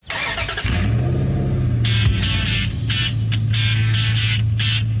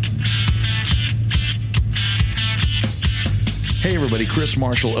everybody. Chris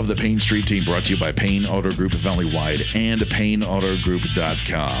Marshall of the Payne Street Team, brought to you by Payne Auto Group Valley-wide and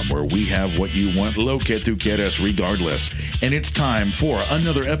PayneAutoGroup.com, where we have what you want. Lo que tú quieres, regardless. And it's time for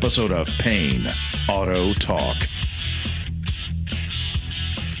another episode of Payne Auto Talk.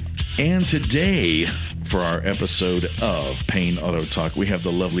 And today, for our episode of Payne Auto Talk, we have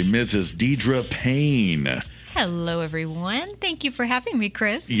the lovely Mrs. Deedre Payne. Hello, everyone. Thank you for having me,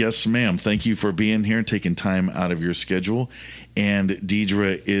 Chris. Yes, ma'am. Thank you for being here and taking time out of your schedule. And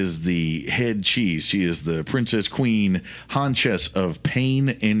Deedre is the head cheese. She is the Princess Queen Hanchess of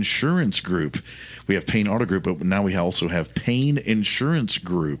Payne Insurance Group. We have Payne Auto Group, but now we also have Payne Insurance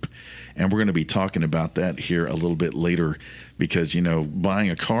Group. And we're going to be talking about that here a little bit later because, you know, buying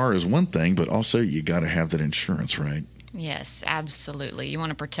a car is one thing, but also you got to have that insurance, right? Yes, absolutely. You want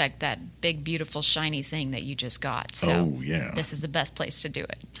to protect that big, beautiful, shiny thing that you just got. So this is the best place to do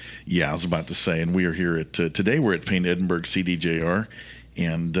it. Yeah, I was about to say, and we are here at, today we're at Payne Edinburgh CDJR,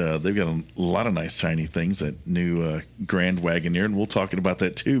 and they've got a lot of nice shiny things, that new Grand Wagoneer, and we'll talk about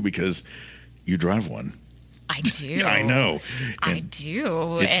that too because you drive one. I do. I know. I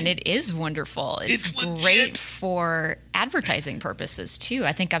do. And it is wonderful. It's great for advertising purposes too.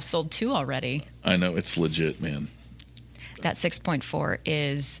 I think I've sold 2 already. I know. It's legit, man. That 6.4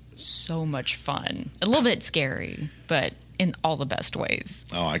 is so much fun. A little bit scary, but in all the best ways.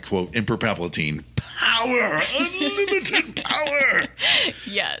 Oh, I quote Emperor Palpatine, power, unlimited power.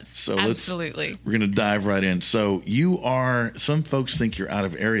 Yes, so absolutely. We're going to dive right in. So you are, some folks think you're out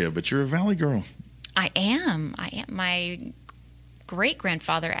of area, but you're a Valley girl. I am. My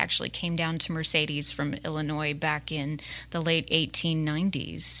great-grandfather actually came down to Mercedes from Illinois back in the late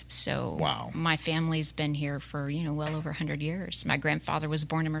 1890s. So wow. My family's been here for, well over 100 years. My grandfather was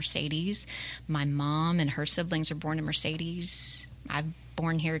born in Mercedes. My mom and her siblings are born in Mercedes. I'm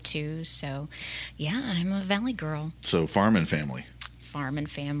born here too. So, yeah, I'm a Valley girl. So farm and family. Farm and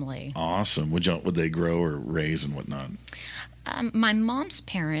family. Awesome. Would they grow or raise and whatnot? My mom's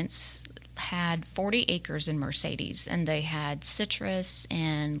parents had 40 acres in Mercedes, and they had citrus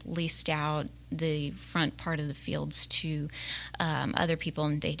and leased out the front part of the fields to other people,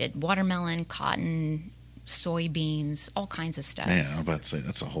 and they did watermelon, cotton, soybeans, all kinds of stuff. Man, I'm about to say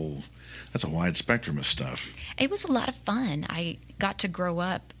that's a wide spectrum of stuff. It was a lot of fun. I got to grow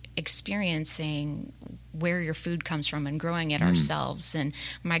up experiencing where your food comes from and growing it ourselves. And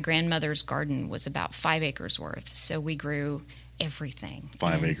my grandmother's garden was about 5 acres worth, so we grew everything.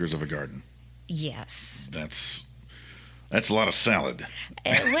 5 acres of a garden. Yes. That's a lot of salad.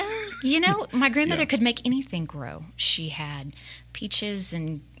 Well, my grandmother could make anything grow. She had peaches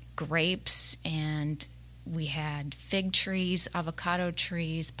and grapes, and we had fig trees, avocado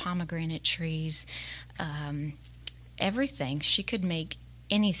trees, pomegranate trees, everything. She could make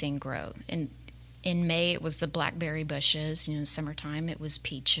anything grow. And in May, it was the blackberry bushes. Summertime, it was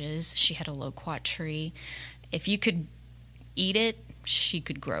peaches. She had a loquat tree. If you could eat it, she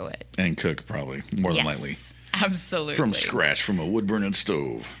could grow it. And cook, probably, more than likely. Absolutely. From scratch, from a wood-burning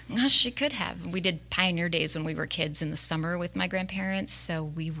stove. Well, she could have. We did Pioneer Days when we were kids in the summer with my grandparents, so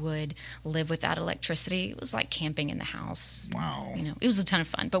we would live without electricity. It was like camping in the house. Wow. It was a ton of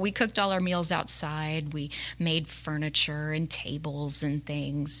fun. But we cooked all our meals outside. We made furniture and tables and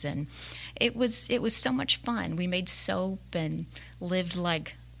things, and it was so much fun. We made soap and lived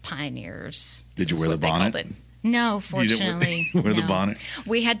like pioneers. Did you wear the bonnet? No, fortunately. You didn't wear the bonnet?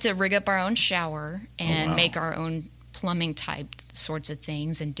 We had to rig up our own shower and make our own plumbing type sorts of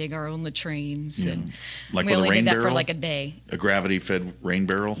things and dig our own latrines. Yeah. And like we with only a rain did that barrel? for like a day. A gravity-fed rain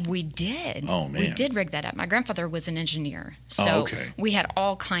barrel? We did. Oh, man. We did rig that up. My grandfather was an engineer. So we had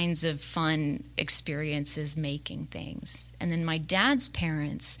all kinds of fun experiences making things. And then my dad's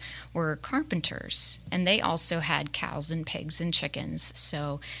parents were carpenters, and they also had cows and pigs and chickens.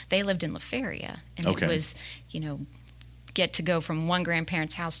 So they lived in La Feria. And it was, get to go from one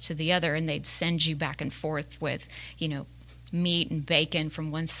grandparent's house to the other, and they'd send you back and forth with, meat and bacon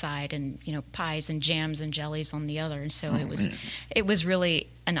from one side and, pies and jams and jellies on the other. And so it was really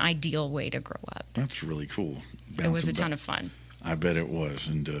an ideal way to grow up. That's really cool. It was a ton of fun. I bet it was.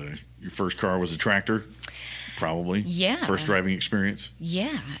 And your first car was a tractor, probably? Yeah. First driving experience?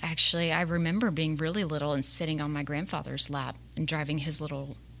 Yeah. Actually, I remember being really little and sitting on my grandfather's lap and driving his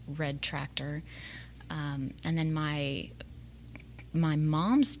little red tractor. And then my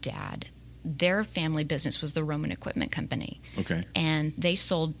mom's dad, their family business was the Roman Equipment Company. Okay. And they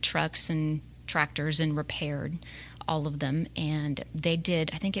sold trucks and tractors and repaired all of them. And they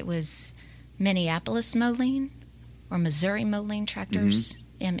did, I think it was Minneapolis Moline or Missouri Moline tractors.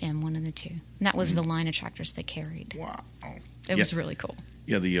 One of the two. And that was the line of tractors they carried. Wow. It was really cool.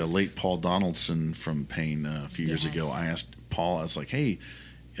 Yeah, the late Paul Donaldson from Payne a few years ago, I asked Paul, I was like, hey,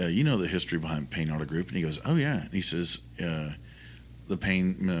 you know the history behind Payne Auto Group? And he goes, oh, yeah. And he says, the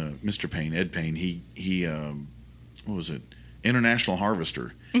Payne, Mr. Payne, Ed Payne, he what was it? International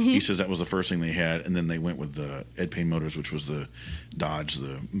Harvester. Mm-hmm. He says that was the first thing they had, and then they went with the Ed Payne Motors, which was the Dodge,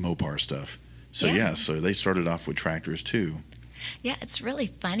 the Mopar stuff. So, so they started off with tractors, too. Yeah, it's really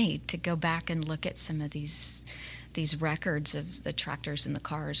funny to go back and look at some of these records of the tractors and the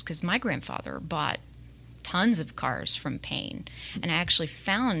cars, because my grandfather bought tons of cars from Payne, and I actually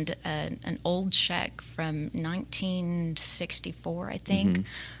found an old check from 1964, I think, mm-hmm.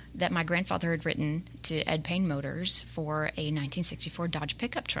 that my grandfather had written to Ed Payne Motors for a 1964 Dodge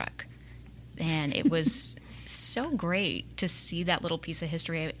pickup truck, and it was so great to see that little piece of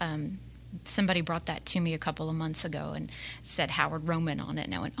history. Somebody brought that to me a couple of months ago and said Howard Roman on it,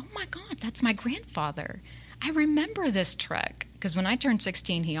 and I went, oh my God, that's my grandfather. I remember this truck, because when I turned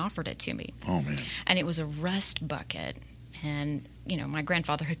 16, he offered it to me. Oh, man. And it was a rust bucket. And, you know, my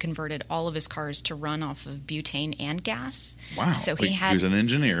grandfather had converted all of his cars to run off of butane and gas. Wow. So he was an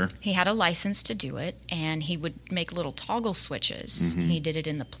engineer. He had a license to do it, and he would make little toggle switches. Mm-hmm. He did it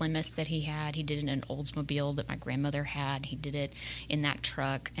in the Plymouth that he had. He did it in an Oldsmobile that my grandmother had. He did it in that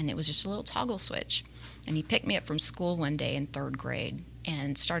truck, and it was just a little toggle switch. And he picked me up from school one day in 3rd grade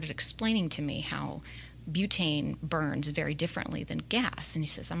and started explaining to me how butane burns very differently than gas. And he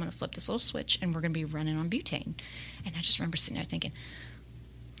says, I'm going to flip this little switch and we're going to be running on butane. And I just remember sitting there thinking,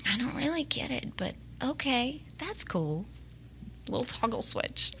 I don't really get it, but okay, that's cool. Little toggle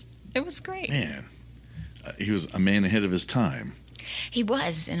switch. It was great. Man, he was a man ahead of his time. He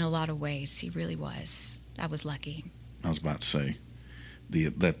was, in a lot of ways. He really was. I was lucky. I was about to say,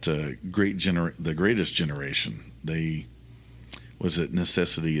 the greatest generation, was it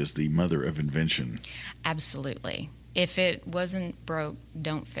necessity is the mother of invention? Absolutely. If it wasn't broke,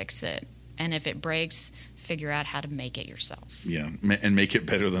 don't fix it. And if it breaks, figure out how to make it yourself. Yeah, and make it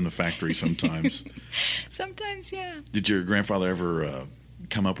better than the factory sometimes. Sometimes, yeah. Did your grandfather ever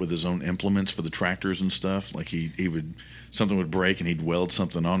come up with his own implements for the tractors and stuff? Like he would, something would break and he'd weld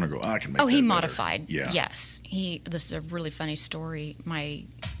something on or go, I can make that he better. modified. Yeah. Yes. This is a really funny story. My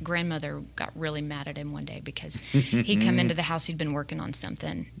grandmother got really mad at him one day because he'd come into the house, he'd been working on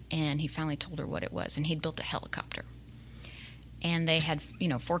something, and he finally told her what it was, and he'd built a helicopter. And they had,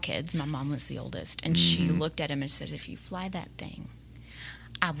 4 kids. My mom was the oldest. And she looked at him and said, if you fly that thing,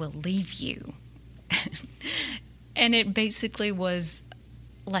 I will leave you. And it basically was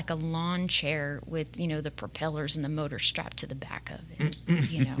like a lawn chair with, the propellers and the motor strapped to the back of it,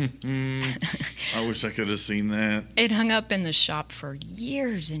 I wish I could have seen that. It hung up in the shop for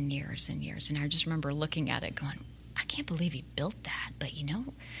years and years and years. And I just remember looking at it going, I can't believe he built that. But,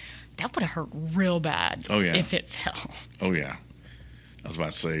 that would have hurt real bad if it fell. Oh, yeah. I was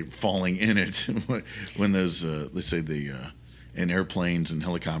about to say, falling in it. When those, they say in airplanes and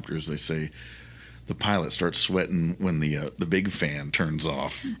helicopters, they say the pilot starts sweating when the big fan turns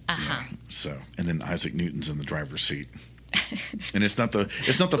off. Uh-huh. So, and then Isaac Newton's in the driver's seat. And it's not the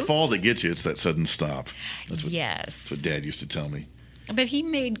fall that gets you, it's that sudden stop. That's what Dad used to tell me. But he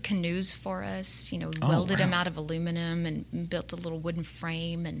made canoes for us, welded them out of aluminum and built a little wooden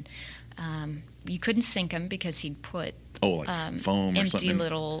frame, and you couldn't sink them because he'd put foam or empty something.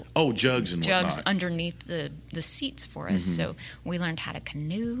 Little jugs and jugs whatnot underneath the seats for us. Mm-hmm. So we learned how to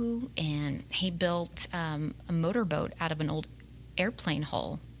canoe, and he built a motorboat out of an old airplane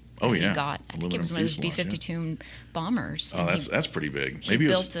hull. Oh, yeah. He got, I think it was one of those B-52 bombers. Oh, that's pretty big. Maybe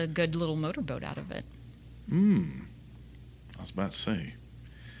he built a good little motorboat out of it. I was about to say.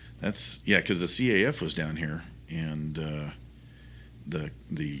 Because the CAF was down here, and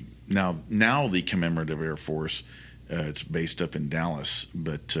the now the Commemorative Air Force, it's based up in Dallas,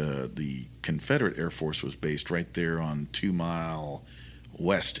 but the Confederate Air Force was based right there on 2 Mile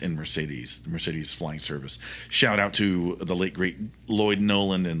West in Mercedes, the Mercedes Flying Service. Shout out to the late great Lloyd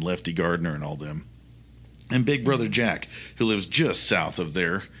Nolan and Lefty Gardner and all them, and Big Brother Jack, who lives just south of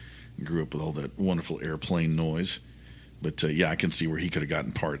there, grew up with all that wonderful airplane noise. But, I can see where he could have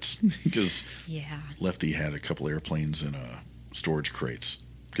gotten parts because Lefty had a couple airplanes in storage crates.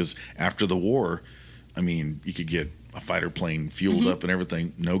 Because after the war, you could get a fighter plane fueled up and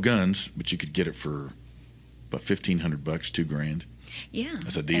everything, no guns, but you could get it for about $1,500, $2,000. Yeah.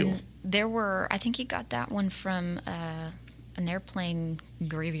 That's a deal. And there were, I think he got that one from an airplane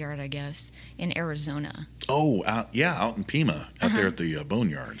graveyard, I guess, in Arizona. Oh, out in Pima, out there at the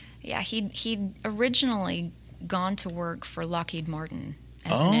boneyard. Yeah, he'd originally gone to work for Lockheed Martin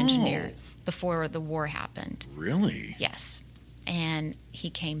as an engineer before the war happened. Really? Yes. And he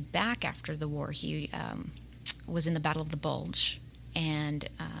came back after the war. He was in the Battle of the Bulge And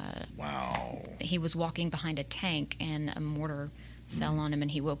wow. He was walking behind a tank, and a mortar fell on him,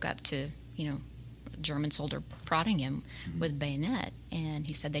 and he woke up to, a German soldier prodding him with a bayonet. And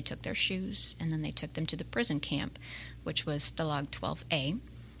he said they took their shoes, and then they took them to the prison camp, which was Stalag 12A.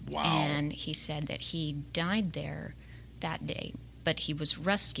 Wow. And he said that he died there that day, but he was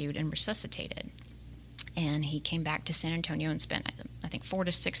rescued and resuscitated. And he came back to San Antonio and spent, I think, 4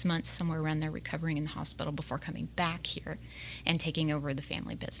 to 6 months somewhere around there recovering in the hospital before coming back here and taking over the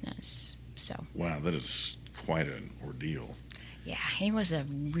family business. So. Wow, that is quite an ordeal. Yeah, he was a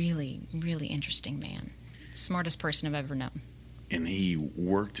really, really interesting man. Smartest person I've ever known. And he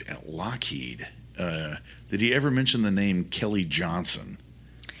worked at Lockheed. Did he ever mention the name Kelly Johnson?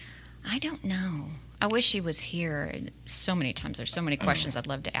 I don't know. I wish he was here so many times. There's so many questions I'd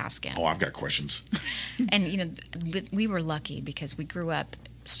love to ask him. Oh, I've got questions. And, we were lucky because we grew up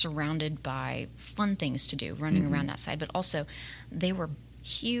surrounded by fun things to do, running around outside. But also, they were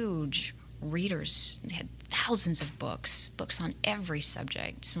huge readers. They had thousands of books on every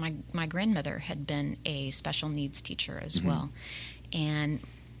subject. So my grandmother had been a special needs teacher as well. And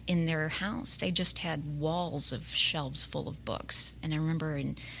in their house, they just had walls of shelves full of books. And I remember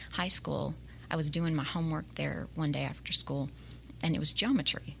in high school, I was doing my homework there one day after school, and it was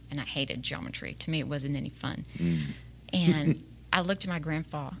geometry, and I hated geometry. To me, it wasn't any fun. And I looked at my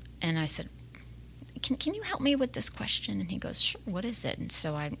grandpa, and I said, can you help me with this question? And he goes, sure, what is it? And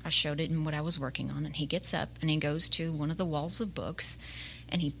so I showed him what I was working on, and he gets up, and he goes to one of the walls of books,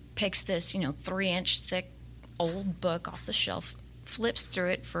 and he picks this, 3-inch thick old book off the shelf, flips through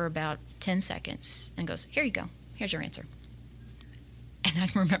it for about 10 seconds, and goes, here you go. Here's your answer. And I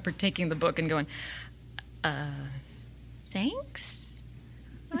remember taking the book and going, thanks?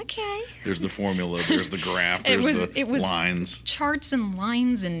 Okay. There's the formula, there's the graph, there's the lines. Charts and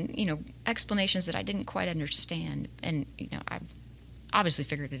lines and, explanations that I didn't quite understand. And, I obviously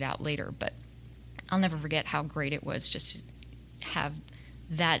figured it out later, but I'll never forget how great it was just to have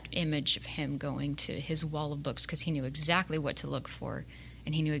that image of him going to his wall of books because he knew exactly what to look for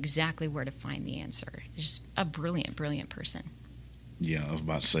and he knew exactly where to find the answer. Just a brilliant, brilliant person. Yeah, I was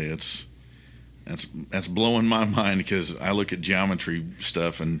about to say that's blowing my mind because I look at geometry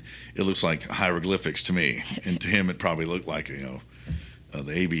stuff and it looks like hieroglyphics to me, and to him it probably looked like the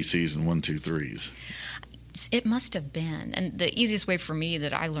ABCs and 1, 2, 3s. It must have been, and the easiest way for me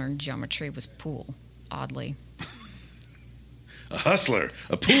that I learned geometry was pool. Oddly, a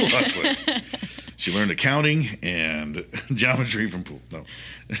pool hustler. She learned accounting and geometry from pool. No.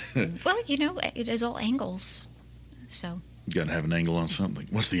 Well, it is all angles, so. You got to have an angle on something.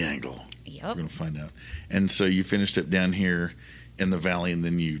 What's the angle? Yep. We're going to find out. And so you finished it down here in the valley, and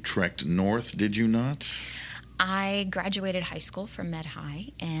then you trekked north, did you not? I graduated high school from Med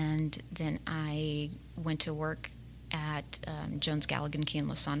High, and then I went to work at Jones Galligan Key and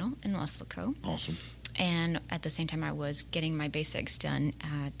Lozano in Weslaco. Awesome. And at the same time, I was getting my basics done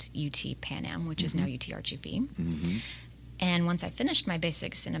at UT Pan Am, which is now UT-RGV. Mm-hmm. And once I finished my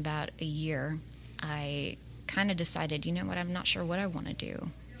basics in about a year, I kind of decided, I'm not sure what I want to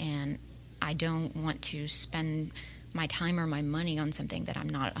do. And I don't want to spend my time or my money on something that I'm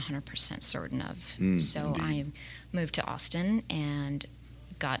not 100% certain of. So indeed. I moved to Austin and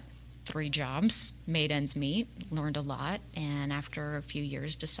got 3 jobs, made ends meet, learned a lot, and after a few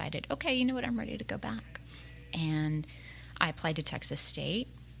years decided, okay, you know what, I'm ready to go back. And I applied to Texas State,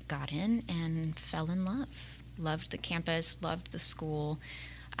 got in, and fell in love. Loved the campus, loved the school.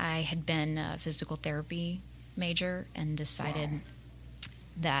 I had been a physical therapy major and decided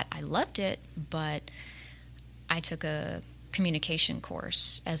that I loved it, but I took a communication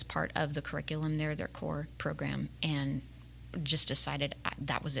course as part of the curriculum there, their core program, and just decided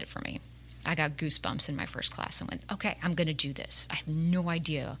that was it for me. I got goosebumps in my first class and went, okay, I'm going to do this. I have no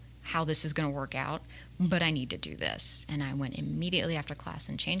idea how this is going to work out, but I need to do this. And I went immediately after class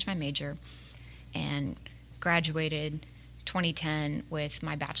and changed my major and graduated 2010 with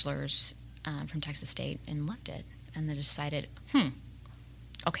my bachelor's from Texas State and loved it. And then decided,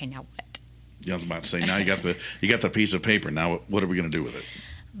 okay, now what? Yeah, I was about to say, now you got the piece of paper. Now what are we going to do with it?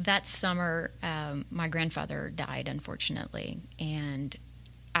 That summer, my grandfather died, unfortunately, and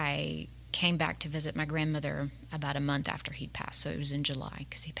I came back to visit my grandmother about a month after he'd passed. So it was in July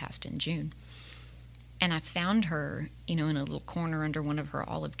because he passed in June. And I found her, in a little corner under one of her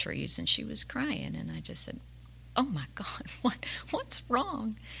olive trees, and she was crying. And I just said, "Oh my God, what's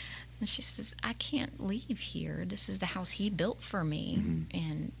wrong?" And she says, "I can't leave here. This is the house he built for me,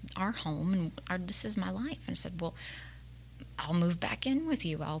 and our home, and this is my life." And I said, "Well, I'll move back in with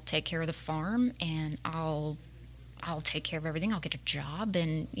you. I'll take care of the farm, and I'll take care of everything. I'll get a job,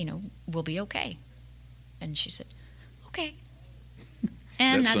 and we'll be okay." And she said, "Okay."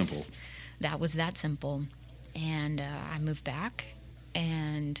 And that's simple. That was that simple. And I moved back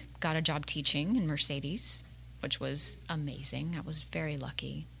and got a job teaching in Mercedes, which was amazing. I was very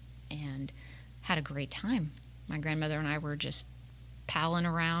lucky and had a great time. My grandmother and I were just palling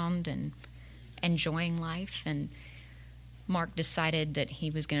around and enjoying life. And Mark decided that he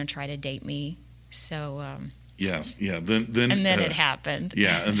was going to try to date me. So yes, yeah. Then it happened.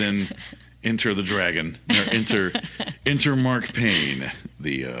 Yeah, and then enter the dragon. Enter Mark Payne,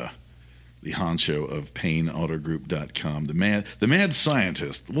 the honcho of PayneAutoGroup.com, the mad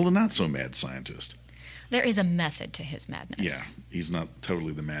scientist. Well, the not so mad scientist. There is a method to his madness. Yeah, he's not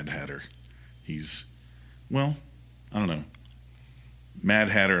totally the Mad Hatter. He's, well, I don't know. Mad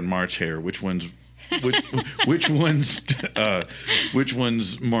Hatter and March Hare. Which one's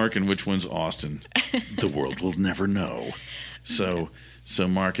Mark and which one's Austin? The world will never know. So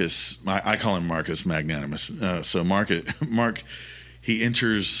Marcus, I call him Marcus Magnanimous. So Mark, he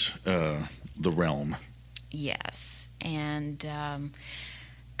enters the realm. Yes, and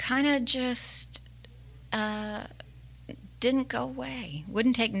kind of just didn't go away.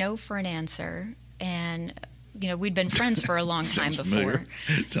 Wouldn't take no for an answer, and we'd been friends for a long time before.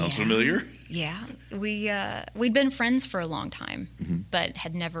 Sounds familiar. Yeah, we'd been friends for a long time, but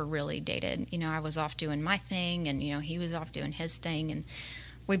had never really dated. I was off doing my thing, and he was off doing his thing, and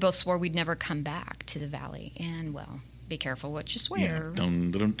we both swore we'd never come back to the valley. And well, be careful what you swear. Yeah.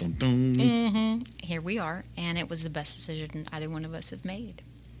 Dun, dun, dun, dun. Here we are, and it was the best decision either one of us have made.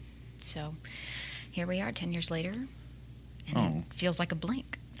 So here we are, 10 years later, and it feels like a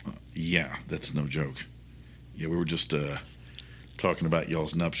blink. Yeah, that's no joke. Yeah, we were just talking about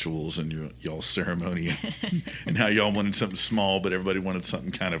y'all's nuptials and y'all's ceremony and how y'all wanted something small, but everybody wanted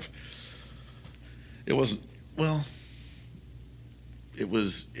something kind of. It wasn't. Well, it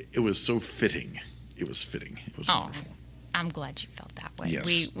was so fitting. It was fitting. It was wonderful. I'm glad you felt that way.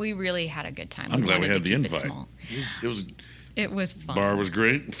 Yes. We really had a good time. I'm glad we had the invite. It was fun. Bar was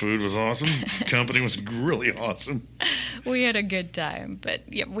great. Food was awesome. Company was really awesome. We had a good time. But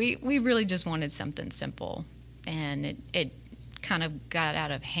yeah, we really just wanted something simple. And it kind of got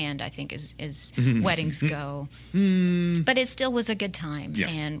out of hand, I think, as weddings go. But it still was a good time. Yeah.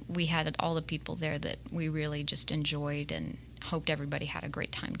 And we had all the people there that we really just enjoyed and hoped everybody had a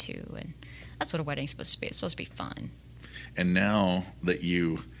great time too. And that's what a wedding's supposed to be. It's supposed to be fun. And now that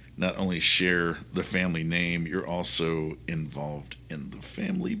you not only share the family name, you're also involved in the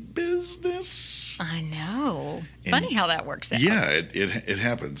family business. I know. Funny how that works out. Yeah, it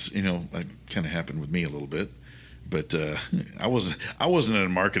happens. It kind of happened with me a little bit. But I wasn't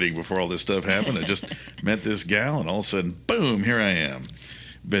in marketing before all this stuff happened. I just met this gal, and all of a sudden, boom, here I am.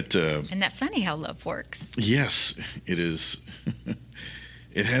 But isn't that funny how love works? Yes, it is.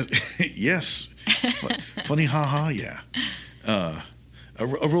 It has. Yes, funny, haha. Yeah, a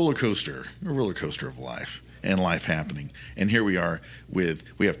roller coaster of life and life happening. And here we are we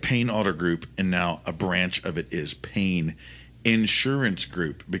have Payne Auto Group, and now a branch of it is Payne Insurance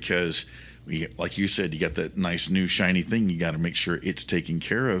Group, because like you said, you got that nice new shiny thing. You got to make sure it's taken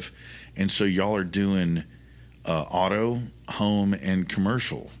care of. And so y'all are doing auto, home, and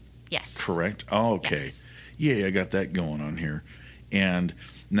commercial. Yes. Correct? Oh, okay. Yes. Yeah, I got that going on here. And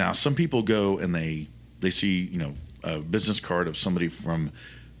now some people go and they see, a business card of somebody from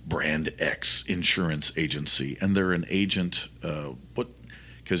brand X insurance agency, and they're an agent.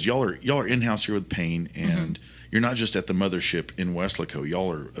 Because y'all are in-house here with Payne, and you're not just at the mothership in Weslaco. Y'all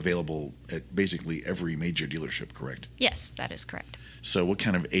are available at basically every major dealership, correct? Yes, that is correct. So what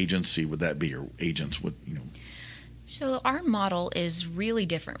kind of agency would that be, or agents would, So our model is really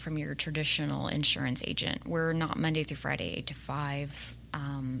different from your traditional insurance agent. We're not Monday through Friday, 8 to 5.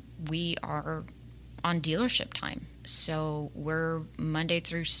 We are on dealership time. So we're Monday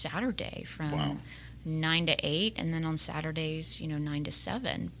through Saturday from 9 to 8, and then on Saturdays, 9 to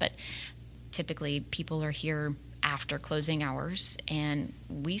 7. But typically people are here after closing hours, and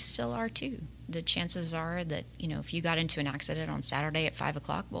we still are too. The chances are that, if you got into an accident on Saturday at 5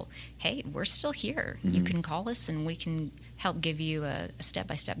 o'clock, well, hey, we're still here. You can call us and we can help give you a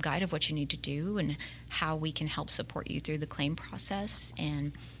step-by-step guide of what you need to do and how we can help support you through the claim process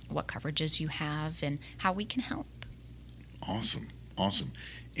and what coverages you have and how we can help. Awesome.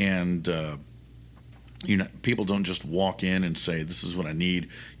 And, people don't just walk in and say, this is what I need.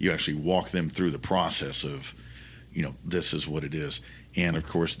 You actually walk them through the process of, this is what it is. And, of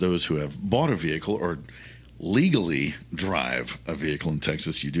course, those who have bought a vehicle or legally drive a vehicle in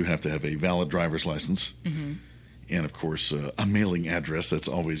Texas, you do have to have a valid driver's license. And, of course, a mailing address. That's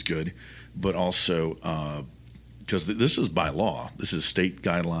always good. But also Because this is by law. This is state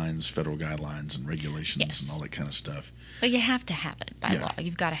guidelines, federal guidelines, and regulations, and all that kind of stuff. But you have to have it by law.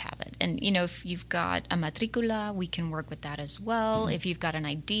 You've got to have it. And, if you've got a matricula, we can work with that as well. If you've got an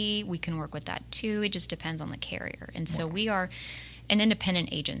ID, we can work with that too. It just depends on the carrier. And so we are an independent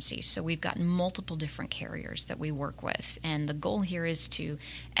agency. So we've got multiple different carriers that we work with. And the goal here is to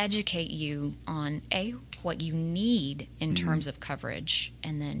educate you on, A, what you need in terms of coverage,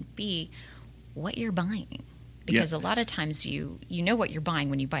 and then B, what you're buying. Because a lot of times you know what you're buying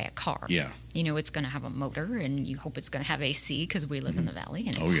when you buy a car. Yeah. You know it's going to have a motor, and you hope it's going to have AC because we live in the valley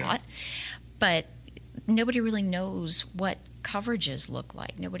and it's hot. But nobody really knows what coverages look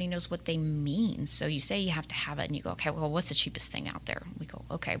like. Nobody knows what they mean. So you say you have to have it, and you go, okay, well, what's the cheapest thing out there? We go,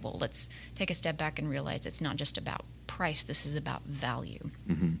 okay, well, let's take a step back and realize it's not just about price. This is about value.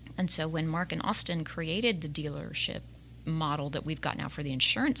 And so when Mark and Austin created the dealership model that we've got now for the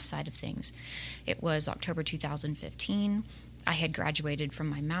insurance side of things, it was October 2015. I had graduated from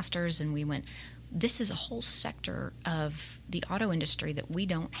my master's, and we went, this is a whole sector of the auto industry that we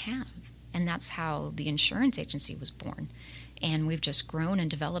don't have. And that's how the insurance agency was born. And we've just grown and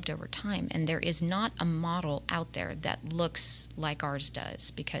developed over time. And there is not a model out there that looks like ours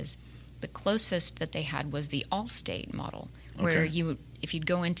does, because the closest that they had was the Allstate model, where if you'd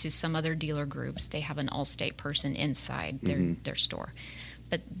go into some other dealer groups, they have an Allstate person inside their store.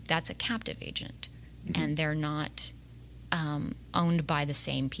 But that's a captive agent, and they're not owned by the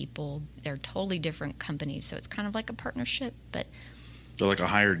same people. They're totally different companies, so it's kind of like a partnership, but they're like a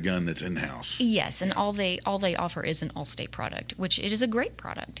hired gun that's in-house. Yes, and all they offer is an Allstate product, which it is a great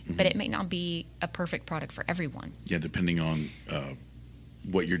product, but it may not be a perfect product for everyone. Yeah, depending on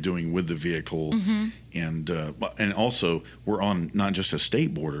what you're doing with the vehicle, and also we're on not just a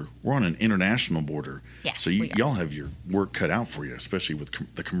state border, we're on an international border. Yes, so y'all have your work cut out for you, especially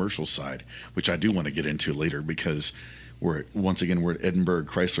with the commercial side, which I do want to get into later, because we're at Edinburgh,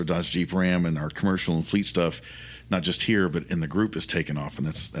 Chrysler, Dodge, Jeep, Ram, and our commercial and fleet stuff, not just here, but in the group, is taken off, and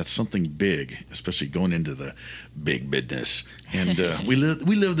that's something big, especially going into the big business. And we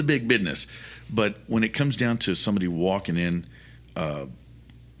live the big business, but when it comes down to somebody walking in,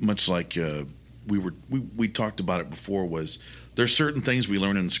 much like we talked about it before, was there's certain things we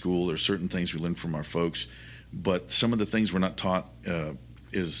learn in school, there's certain things we learn from our folks, but some of the things we're not taught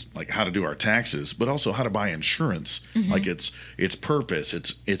is like how to do our taxes, but also how to buy insurance, like its purpose,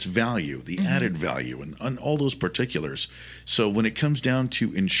 its value, the added value, and all those particulars. So when it comes down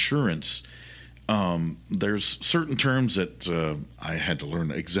to insurance, there's certain terms that I had to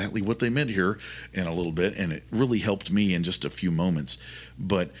learn exactly what they meant here in a little bit, and it really helped me in just a few moments.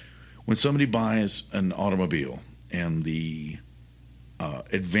 But when somebody buys an automobile, and the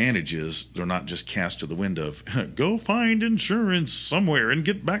advantages, they're not just cast to the wind of go find insurance somewhere and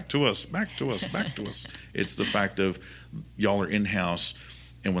get back to us. It's the fact of y'all are in-house,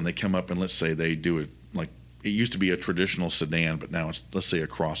 and when they come up and let's say they do it, like it used to be a traditional sedan, but now it's, let's say, a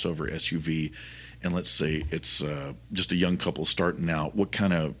crossover SUV, and let's say it's just a young couple starting out. What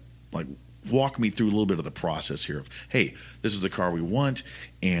kind of, like, walk me through a little bit of the process here of, hey, this is the car we want,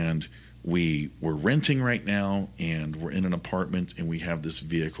 and we're renting right now, and we're in an apartment, and we have this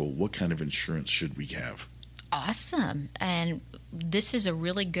vehicle. What kind of insurance should we have? Awesome. And this is a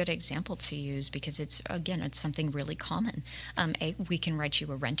really good example to use because it's something really common. We can write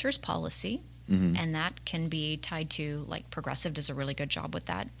you a renter's policy, and that can be tied to, like, Progressive does a really good job with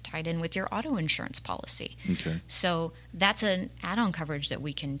that, tied in with your auto insurance policy. Okay. So that's an add-on coverage that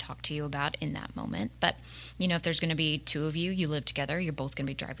we can talk to you about in that moment. But, if there's going to be two of you live together, you're both going to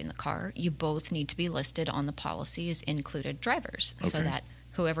be driving the car, you both need to be listed on the policy as included drivers, so that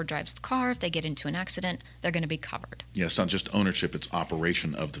whoever drives the car, if they get into an accident, they're going to be covered. Yeah, it's not just ownership, it's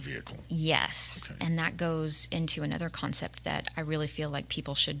operation of the vehicle. Yes, and that goes into another concept that I really feel like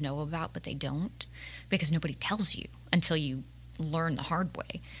people should know about, but they don't, because nobody tells you until you learn the hard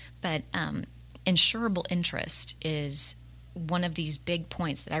way. But insurable interest is one of these big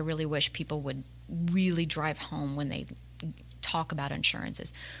points that I really wish people would really drive home when they talk about insurance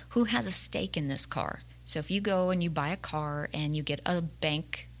is who has a stake in this car. So if you go and you buy a car and you get a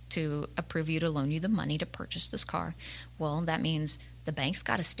bank to approve you to loan you the money to purchase this car, well, that means the bank's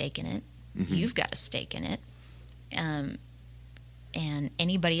got a stake in it, you've got a stake in it, and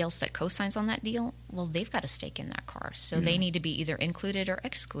anybody else that co-signs on that deal, well, they've got a stake in that car. So they need to be either included or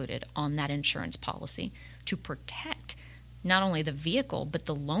excluded on that insurance policy to protect not only the vehicle, but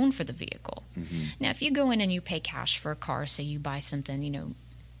the loan for the vehicle. Now, if you go in and you pay cash for a car, say you buy something,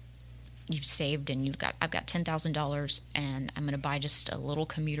 you've saved and I've got $10,000 and I'm going to buy just a little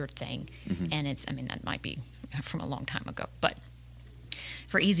commuter thing. And that might be from a long time ago, but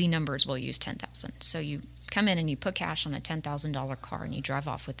for easy numbers, we'll use 10,000. So you come in and you put cash on a $10,000 car and you drive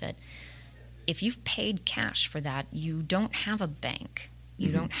off with it, if you've paid cash for that, you don't have a bank.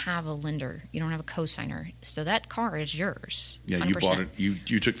 You don't have a lender. You don't have a cosigner. So that car is yours. Yeah, 100%. you bought it.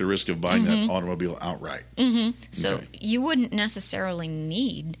 You took the risk of buying that automobile outright. So you wouldn't necessarily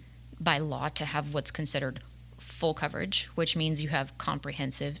need, by law, to have what's considered full coverage, which means you have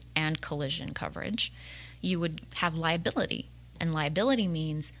comprehensive and collision coverage. You would have liability. And liability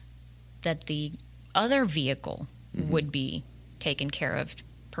means that the other vehicle would be taken care of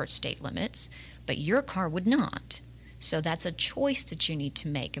per state limits, but your car would not. So that's a choice that you need to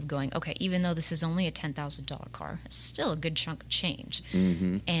make of going, okay, even though this is only a $10,000 car, it's still a good chunk of change.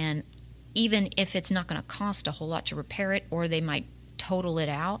 And even if it's not going to cost a whole lot to repair it, or they might total it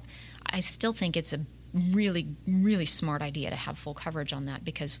out, I still think it's a really, really smart idea to have full coverage on that,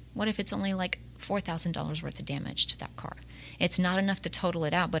 because what if it's only like $4,000 worth of damage to that car? It's not enough to total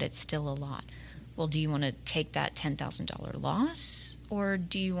it out, but it's still a lot. Well, do you want to take that $10,000 loss, or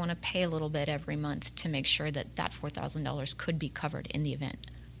do you want to pay a little bit every month to make sure that that $4,000 could be covered in the event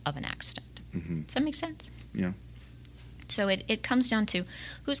of an accident? Does that make sense? Yeah. So it comes down to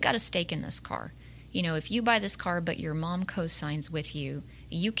who's got a stake in this car. You know, if you buy this car but your mom co-signs with you,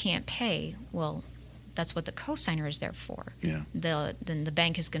 you can't pay, well, that's what the co-signer is there for. Yeah. Then the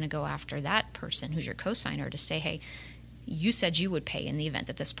bank is going to go after that person who's your co-signer to say, hey, you said you would pay in the event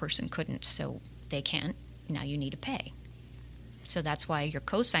that this person couldn't, so they can't. Now you need to pay. So that's why your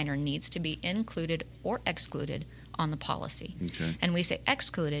co-signer needs to be included or excluded on the policy. Okay. And we say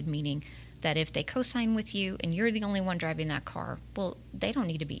excluded, meaning that if they co-sign with you and you're the only one driving that car, well, they don't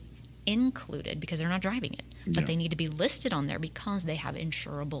need to be included because they're not driving it. But they need to be listed on there because they have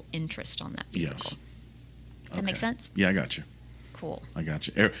insurable interest on that vehicle. Yes. Does that make sense? Yeah, I got you. Cool. I got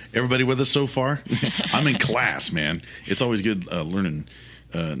you. Everybody with us so far? I'm in class, man. It's always good learning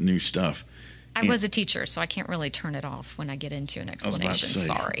new stuff. I was a teacher, so I can't really turn it off when I get into an explanation.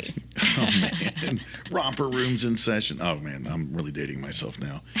 Sorry. Oh, man. Romper rooms in session. Oh, man, I'm really dating myself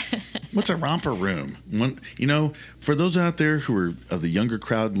now. What's a romper room? For those out there who are of the younger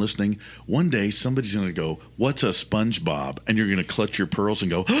crowd listening, one day somebody's going to go, what's a SpongeBob? And you're going to clutch your pearls and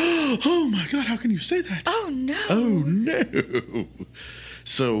go, oh, my God, how can you say that? Oh, no. Oh, no.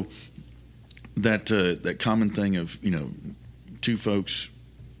 So that common thing of, two folks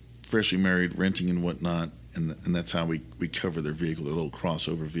freshly married, renting and whatnot, and that's how we cover their vehicle, their little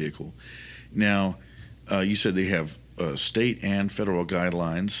crossover vehicle. Now, you said they have state and federal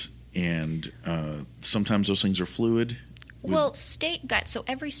guidelines, and sometimes those things are fluid. Well, so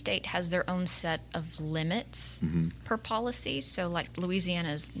every state has their own set of limits per policy. So like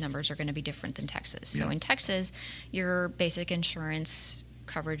Louisiana's numbers are going to be different than Texas. So in Texas, your basic insurance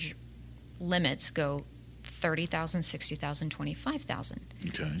coverage limits go $30,000, $60,000, $25,000.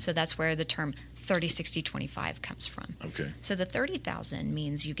 Okay. So that's where the term 30, 60, 25 comes from. Okay. So the $30,000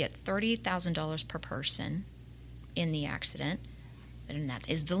 means you get $30,000 per person in the accident, and that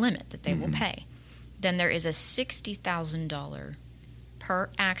is the limit that they will pay. Then there is a $60,000 per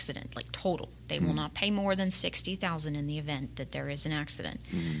accident, like total. They will not pay more than $60,000 in the event that there is an accident.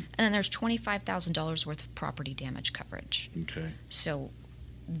 And then there's $25,000 worth of property damage coverage. Okay. So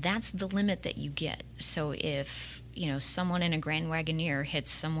that's the limit that you get. So if, someone in a Grand Wagoneer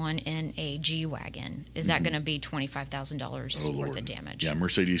hits someone in a G-Wagon, is that going to be $25,000 worth of damage? Yeah,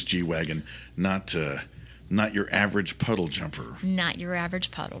 Mercedes G-Wagon, not your average puddle jumper. Not your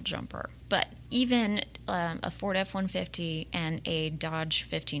average puddle jumper. But even a Ford F-150 and a Dodge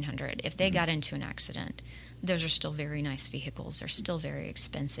 1500, if they got into an accident, those are still very nice vehicles. They're still very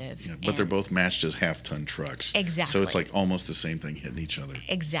expensive. Yeah, but they're both matched as half-ton trucks. Exactly. So it's like almost the same thing hitting each other.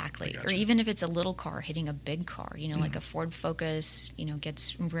 Exactly. Or even if it's a little car hitting a big car, like a Ford Focus,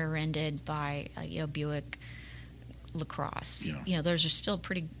 gets rear-ended by a Buick LaCrosse. Yeah. Those are still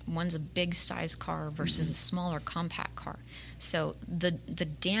one's a big size car versus a smaller compact car. So the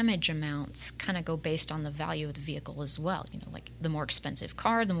damage amounts kind of go based on the value of the vehicle as well. Like the more expensive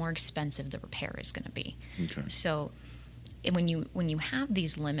car, the more expensive the repair is going to be. Okay. So when you have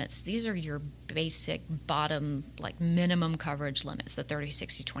these limits, these are your basic bottom, like minimum coverage limits, the 30,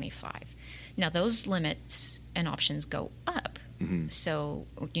 60, 25. Now those limits and options go up. So,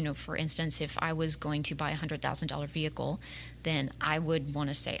 for instance, if I was going to buy a $100,000 vehicle, then I would want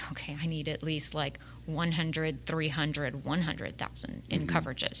to say, okay, I need at least like 100, 300, 100,000 in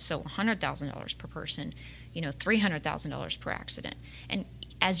coverages. So $100,000 per person, $300,000 per accident. And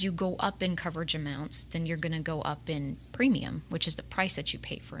as you go up in coverage amounts, then you're going to go up in premium, which is the price that you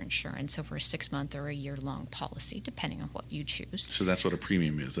pay for insurance over a 6-month or a year-long policy, depending on what you choose. So that's what a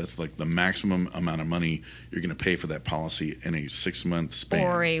premium is. That's like the maximum amount of money you're going to pay for that policy in a 6-month span.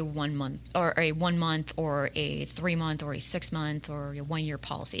 Or a 1 month, or a 1 month, or a 3-month, or a 6-month, or a 1-year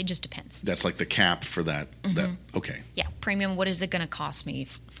policy. It just depends. That's like the cap for that. Okay. Yeah, premium, what is it going to cost me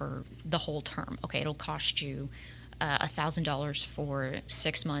for the whole term? Okay, it'll cost you $1,000 for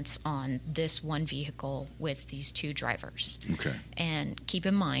 6 months on this one vehicle with these 2 drivers. Okay. And keep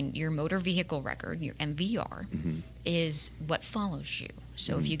in mind, your motor vehicle record, your MVR, is what follows you.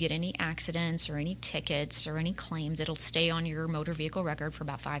 So if you get any accidents or any tickets or any claims, it'll stay on your motor vehicle record for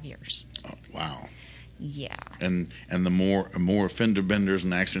about 5 years. Oh, wow. Yeah. And the more fender benders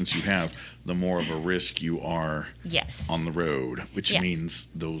and accidents you have, the more of a risk you are on the road, which means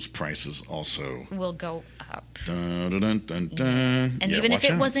those prices also will go up. Dun, dun, dun, dun. And even if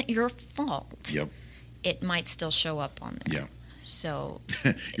it wasn't your fault, it might still show up on there. Yeah. So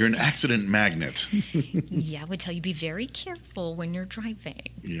you're an accident magnet. I would tell you be very careful when you're driving.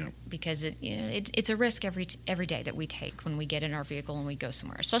 Yeah. Because it's a risk every day that we take when we get in our vehicle and we go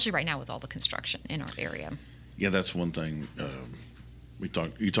somewhere, especially right now with all the construction in our area. Yeah, that's one thing.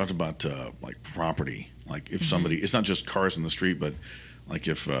 You talked about like property. Like if somebody, it's not just cars in the street, but like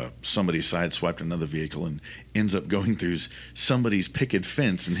if somebody sideswiped another vehicle and ends up going through somebody's picket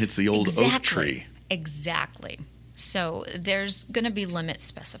fence and hits the old oak tree. Exactly. So there's going to be limits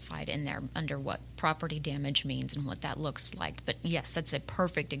specified in there under what property damage means and what that looks like. But yes, that's a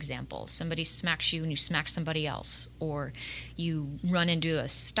perfect example. Somebody smacks you and you smack somebody else, or you run into a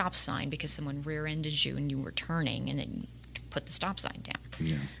stop sign because someone rear-ended you and you were turning and then put the stop sign down.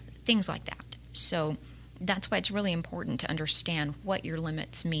 Yeah. Things like that. So that's why it's really important to understand what your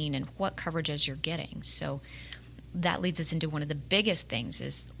limits mean and what coverages you're getting. So that leads us into one of the biggest things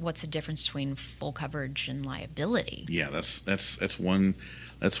is what's the difference between full coverage and liability. Yeah, that's one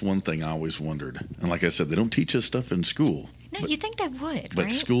thing I always wondered. And like I said, they don't teach us stuff in school. No, you think they would, but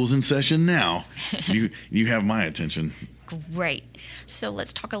right? School's in session now. You have my attention. Great. So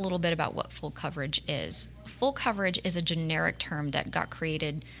let's talk a little bit about what full coverage is. Full coverage is a generic term that got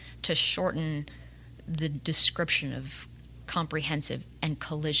created to shorten the description of comprehensive and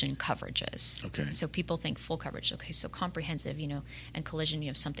collision coverages. Okay. So people think full coverage. Okay, so comprehensive, and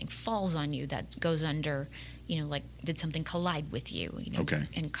collision, something falls on you that goes under, like did something collide with you? Okay.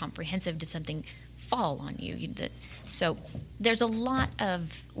 And comprehensive, did something fall on you? So there's a lot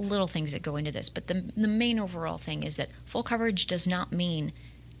of little things that go into this, but the main overall thing is that full coverage does not mean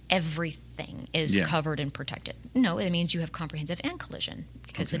everything is covered and protected. No, it means you have comprehensive and collision,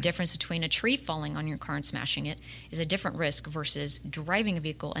 because the difference between a tree falling on your car and smashing it is a different risk versus driving a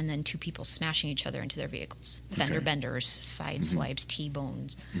vehicle and then 2 people smashing each other into their vehicles. Fender benders, side swipes,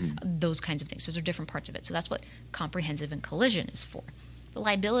 T-bones, those kinds of things. Those are different parts of it. So that's what comprehensive and collision is for. The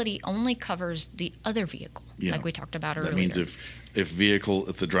liability only covers the other vehicle, like we talked about earlier. That means if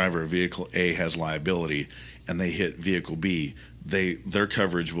the driver of vehicle A has liability and they hit vehicle B, their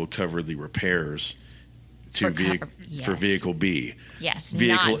coverage will cover the repairs for vehicle B. Yes,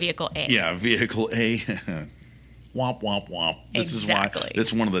 not vehicle A. Yeah, vehicle A. Womp womp womp. This is why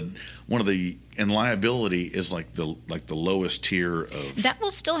that's one of the and liability is like the lowest tier of. That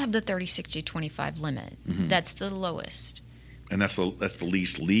will still have the 30, 60, 25 limit. That's the lowest. And that's the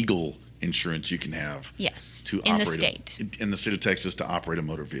least legal insurance you can have. Yes, to in operate the state. In the state of Texas to operate a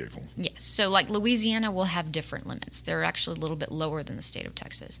motor vehicle. Yes. So like Louisiana will have different limits. They're actually a little bit lower than the state of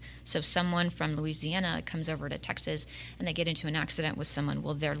Texas. So if someone from Louisiana comes over to Texas and they get into an accident with someone,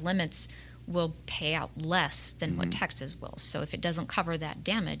 well, their limits will pay out less than what Texas will. So if it doesn't cover that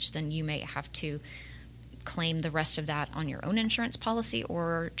damage, then you may have to claim the rest of that on your own insurance policy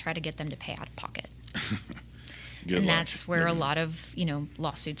or try to get them to pay out of pocket. That's where a lot of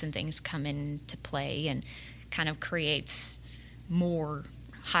lawsuits and things come into play and kind of creates more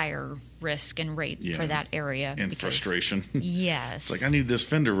higher risk and rate for that area and frustration. Yes, it's like I need this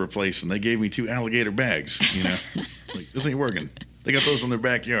fender replaced and they gave me 2 alligator bags. It's like this ain't working. They got those in their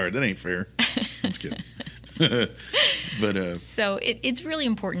backyard. That ain't fair. I'm just kidding. But so it's really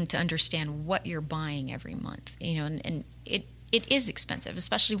important to understand what you're buying every month. And it is expensive,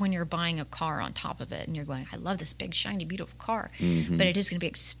 especially when you're buying a car on top of it and you're going, I love this big, shiny, beautiful car. But it is going to be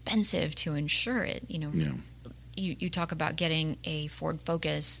expensive to insure it. You talk about getting a Ford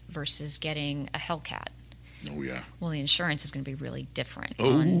Focus versus getting a Hellcat. Oh, yeah. Well, the insurance is going to be really different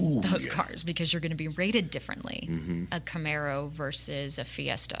on those cars because you're going to be rated differently. A Camaro versus a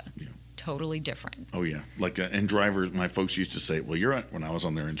Fiesta. totally different. Oh yeah, and drivers. My folks used to say, "Well, when I was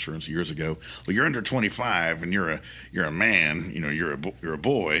on their insurance years ago, well, you're under 25 and you're a man. You're a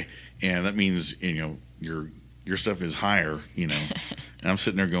boy, and that means your stuff is higher. And I'm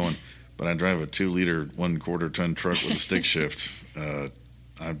sitting there going, but I drive a 2-liter 1/4 ton truck with a stick shift.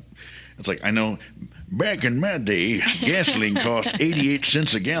 It's like, I know back in my day, gasoline cost 88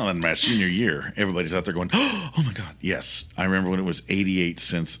 cents a gallon my senior year. Everybody's out there going, oh my God. Yes. I remember when it was 88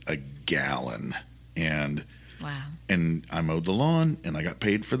 cents a gallon. And wow. And I mowed the lawn and I got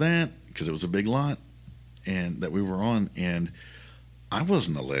paid for that because it was a big lot and that we were on. And I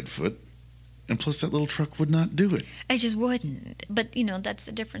wasn't a lead foot. And plus, that little truck would not do it. I just wouldn't. But, that's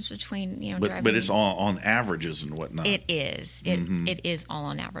the difference between, driving. But it's all on averages and whatnot. It is. It is all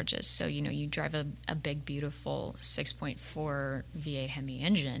on averages. So, you drive a big, beautiful 6.4 V8 Hemi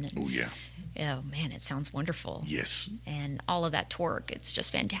engine. And, oh, yeah. Oh, man, it sounds wonderful. Yes. And all of that torque, it's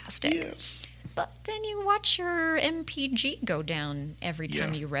just fantastic. Yes. But then you watch your MPG go down every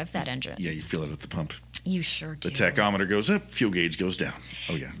time you rev that engine. Yeah, you feel it at the pump. You sure do. The tachometer goes up, fuel gauge goes down.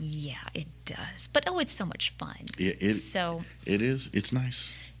 Oh, yeah. Yeah, it does. But, it's so much fun. It is. It's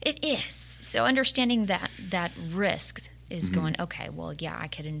nice. It is. So understanding that risk is going, okay, well, yeah, I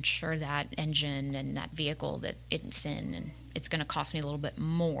could insure that engine and that vehicle that it's in, and it's going to cost me a little bit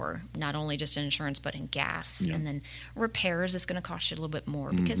more, not only just in insurance, but in gas. Yeah. And then repairs is going to cost you a little bit more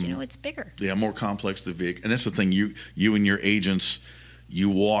because, it's bigger. Yeah, more complex the vehicle. And that's the thing, you and your agents, you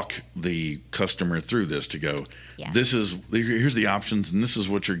walk the customer through this to go, yes. Here's the options, and this is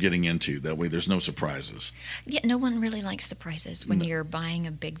what you're getting into. That way there's no surprises. Yeah, no one really likes surprises when you're buying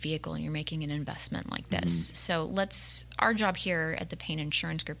a big vehicle and you're making an investment like this. So our job here at the Payne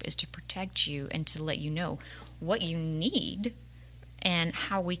Insurance Group is to protect you and to let you know what you need and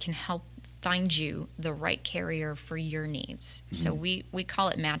how we can help find you the right carrier for your needs. So we call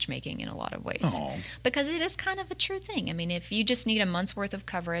it matchmaking in a lot of ways. Because it is kind of a true thing. I mean, if you just need a month's worth of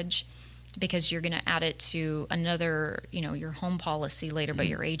coverage because you're going to add it to another, your home policy later, but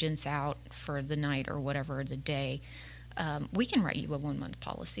your agent's out for the night or whatever the day, we can write you a 1-month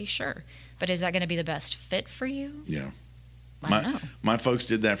policy, sure. But is that going to be the best fit for you? Yeah. My folks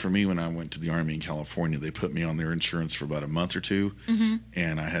did that for me when I went to the Army in California. They put me on their insurance for about a month or two,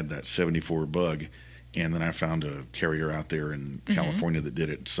 and I had that 74 bug, and then I found a carrier out there in California that did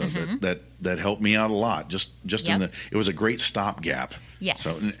it. So that helped me out a lot. Just it was a great stopgap. Yes.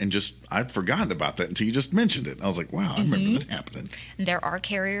 So and just I'd forgotten about that until you just mentioned it. I was like, wow, I remember that happening. There are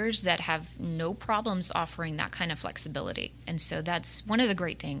carriers that have no problems offering that kind of flexibility, and so that's one of the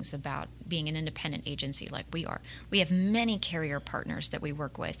great things about being an independent agency like we are. We have many carrier partners that we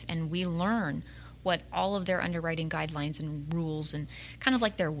work with, and we learn what all of their underwriting guidelines and rules and kind of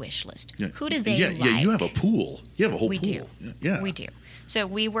like their wish list. Yeah. Who do they like? Yeah, you have a pool. You have a whole pool. We do. Yeah. We do. So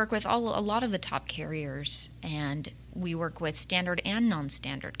we work with a lot of the top carriers, and we work with standard and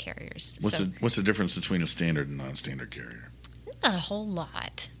non-standard carriers. What's the difference between a standard and non-standard carrier? Not a whole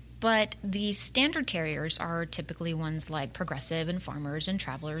lot. But the standard carriers are typically ones like Progressive and Farmers and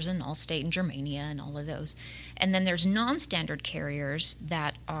Travelers and Allstate and Germania and all of those. And then there's non-standard carriers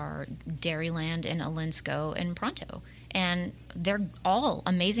that are Dairyland and Alinsco and Pronto. And they're all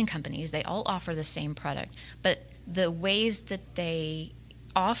amazing companies. They all offer the same product. But the ways that they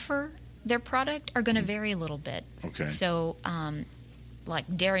offer their product are going to vary a little bit. Okay. So like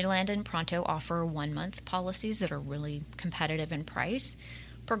Dairyland and Pronto offer 1-month policies that are really competitive in price.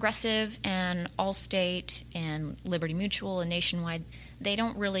 Progressive and Allstate and Liberty Mutual and Nationwide, they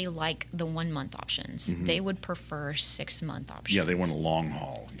don't really like the 1-month options. They would prefer 6-month options. Yeah, they want a long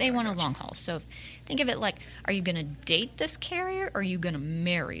haul. They want a long haul. So think of it like, are you going to date this carrier or are you going to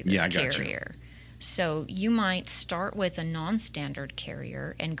marry this carrier? So you might start with a non-standard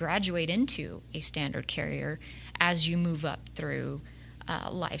carrier and graduate into a standard carrier as you move up through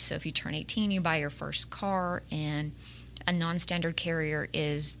life. So if you turn 18, you buy your first car, and a non-standard carrier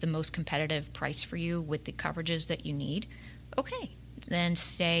is the most competitive price for you with the coverages that you need. Okay, then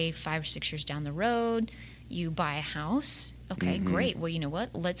say 5 or 6 years down the road, you buy a house. Okay, great. Well, you know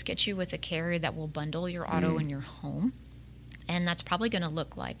what? Let's get you with a carrier that will bundle your auto and your home. And that's probably going to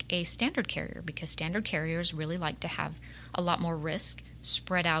look like a standard carrier, because standard carriers really like to have a lot more risk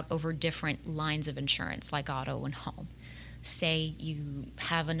spread out over different lines of insurance, like auto and home. Say you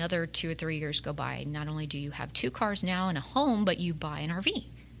have another 2 or 3 years go by, not only do you have 2 cars now and a home, but you buy an RV,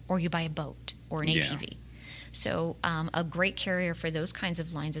 or you buy a boat, or an ATV. So a great carrier for those kinds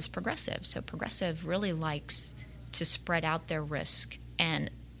of lines is Progressive. So Progressive really likes to spread out their risk,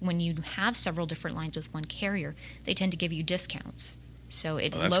 and when you have several different lines with one carrier, they tend to give you discounts. So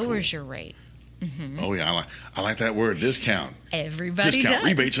it lowers your rate. Mm-hmm. Oh, yeah. I like that word, discount. Everybody discount, does.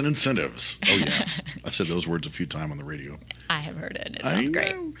 rebates, and incentives. Oh, yeah. I've said those words a few times on the radio. I have heard it. It sounds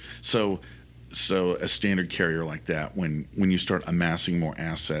great. So a standard carrier like that, when you start amassing more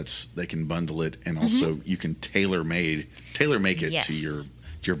assets, they can bundle it, and also you can tailor make it to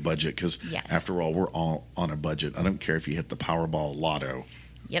your budget, because after all, we're all on a budget. I don't care if you hit the Powerball Lotto.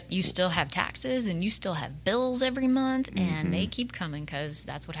 Yep, you still have taxes and you still have bills every month, and they keep coming because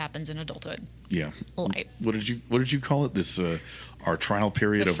that's what happens in adulthood. Yeah. Life. What did you call it? This our trial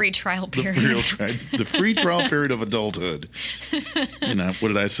period. The free trial period. The free trial period of adulthood. What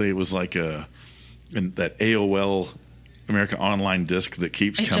did I say? It was like in that AOL American Online disc that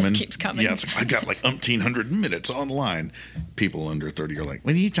keeps coming. Just keeps coming. Yeah, it's like, I got like 1,800 minutes online. People under 30 are like,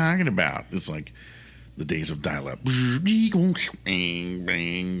 "What are you talking about?" It's like the days of dial-up. Bang,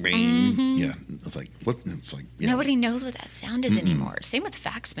 bang, bang. Yeah, it's like what? It's like nobody knows what that sound is anymore. Same with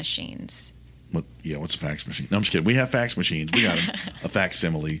fax machines. What's a fax machine? No, I'm just kidding. We have fax machines. We got a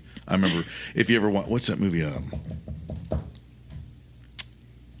facsimile. I remember, if you ever want, what's that movie?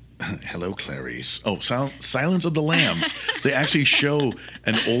 Hello, Clarice. Oh, Silence of the Lambs. They actually show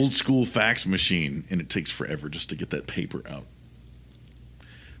an old school fax machine, and it takes forever just to get that paper out.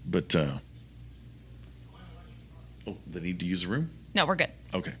 But, they need to use the room? No, we're good.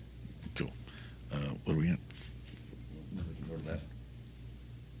 Okay, cool. What are we at? Go to that.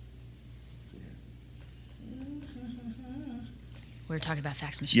 We're talking about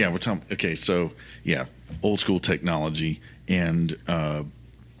fax machines. Yeah, we're talking. Okay, so old school technology, and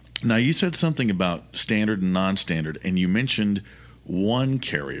now you said something about standard and non-standard, and you mentioned one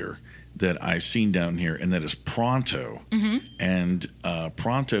carrier that I've seen down here, and that is Pronto. And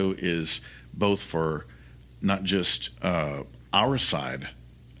Pronto is both for not just our side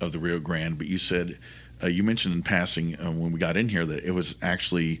of the Rio Grande, but you said you mentioned in passing when we got in here that it was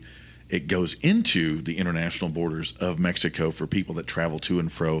actually. It goes into the international borders of Mexico for people that travel to and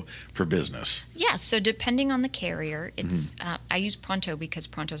fro for business. Yeah, so depending on the carrier, it's I use Pronto because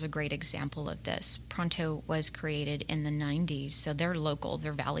Pronto is a great example of this. Pronto was created in the 90s, so they're local.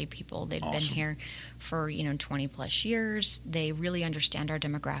 They're Valley people. They've been here for 20 plus years. They really understand our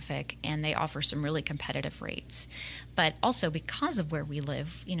demographic, and they offer some really competitive rates. But also because of where we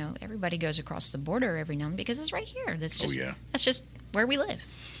live, everybody goes across the border every now and then because it's right here. That's just where we live.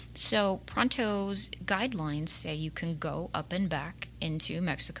 So Pronto's guidelines say you can go up and back into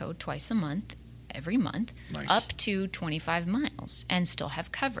Mexico twice a month, every month, up to 25 miles, and still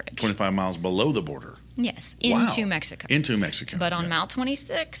have coverage. 25 miles below the border? Yes, into Mexico. Into Mexico. But on mile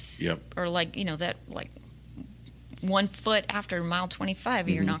 26, or that 1 foot after mile 25,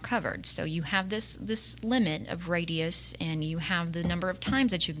 you're not covered. So you have this limit of radius, and you have the number of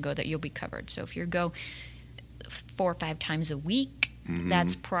times that you can go that you'll be covered. So if you go 4 or 5 times a week,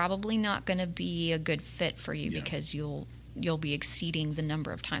 that's probably not going to be a good fit for you because you'll be exceeding the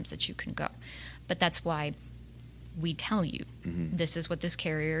number of times that you can go. But that's why we tell you this is what this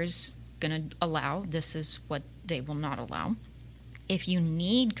carrier is going to allow. This is what they will not allow. If you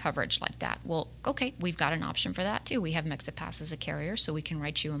need coverage like that, well, okay, we've got an option for that too. We have Mexipass as a carrier, so we can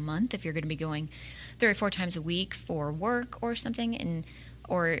write you a month if you're going to be going 3 or 4 times a week for work or something,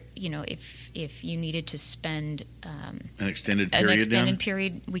 or if you needed to spend an extended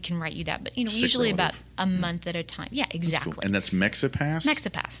period, we can write you that. But usually about a month at a time. Yeah, exactly. Cool. And that's Mexipass?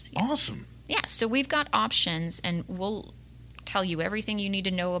 Mexipass. Yeah. Awesome. Yeah, so we've got options, and we'll tell you everything you need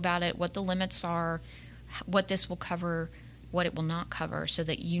to know about it, what the limits are, what this will cover, what it will not cover, so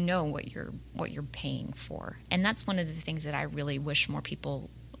that you know what you're paying for. And that's one of the things that I really wish more people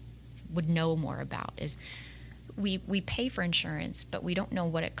would know more about is we pay for insurance, but we don't know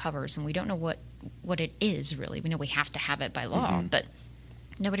what it covers, and we don't know what it is really. We know we have to have it by law, but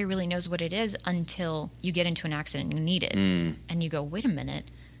nobody really knows what it is until you get into an accident and you need it. And you go, wait a minute,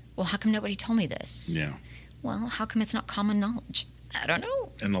 well, how come nobody told me this? Yeah. Well, how come it's not common knowledge? I don't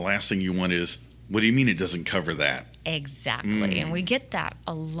know. And the last thing you want is, what do you mean it doesn't cover that? Exactly. And we get that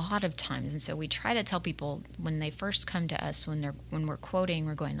a lot of times. And so we try to tell people when they first come to us, when we're quoting,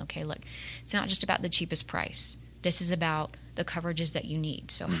 we're going, okay, look, it's not just about the cheapest price. This is about the coverages that you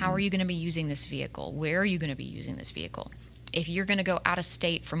need. So how are you going to be using this vehicle? Where are you going to be using this vehicle? If you're going to go out of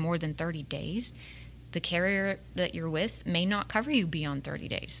state for more than 30 days, the carrier that you're with may not cover you beyond 30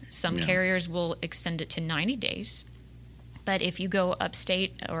 days. Some carriers will extend it to 90 days. But if you go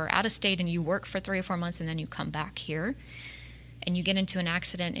upstate or out of state and you work for 3 or 4 months and then you come back here and you get into an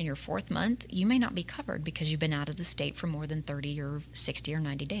accident in your 4th month, you may not be covered because you've been out of the state for more than 30 or 60 or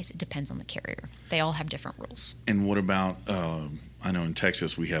 90 days. It depends on the carrier. They all have different rules. And what about, I know in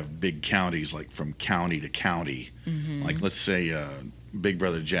Texas we have big counties, like from county to county. Like let's say Big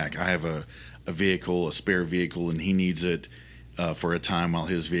Brother Jack. I have a a vehicle, a spare vehicle, and he needs it for a time while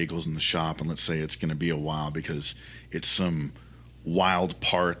his vehicle's in the shop, and let's say it's going to be a while because it's some wild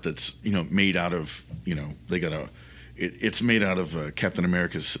part that's made out of it's made out of Captain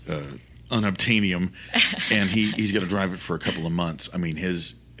America's unobtainium, and he's got to drive it for a couple of months. I mean,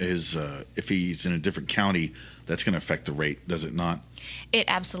 his if he's in a different county, that's going to affect the rate, does it not? It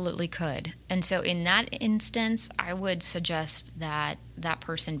absolutely could. And so in that instance, I would suggest that that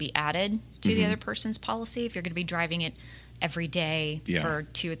person be added to the other person's policy if you're going to be driving it every day for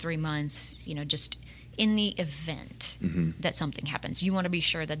 2 or 3 months, just in the event that something happens. You want to be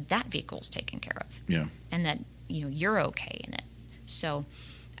sure that that vehicle's taken care of. Yeah. And that, you're okay in it. So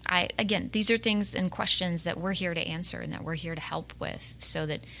again, these are things and questions that we're here to answer and that we're here to help with, so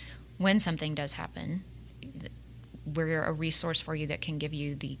that when something does happen, we're a resource for you that can give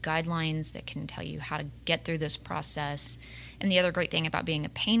you the guidelines, that can tell you how to get through this process. And the other great thing about being a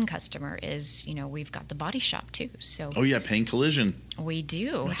Payne customer is, we've got the body shop too. So Payne Collision. We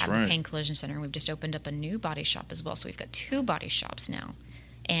do That's have right. the Payne Collision Center. We've just opened up a new body shop as well. So we've got 2 body shops now.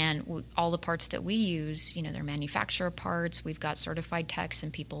 And all the parts that we use, they're manufacturer parts. We've got certified techs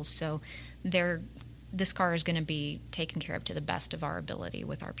and people. So this car is going to be taken care of to the best of our ability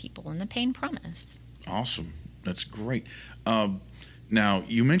with our people and the Payne promise. Awesome. That's great. Now,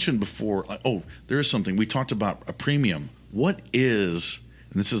 you mentioned before, there is something. We talked about a premium. What is,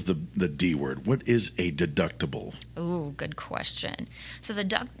 and this is the D word, what is a deductible? Ooh, good question. So the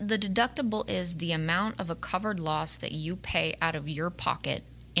deductible is the amount of a covered loss that you pay out of your pocket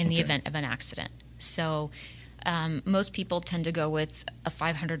in the event of an accident. So most people tend to go with a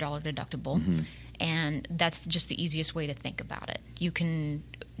 $500 deductible, and that's just the easiest way to think about it. You can,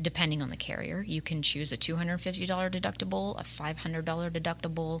 depending on the carrier, you can choose a $250 deductible, a $500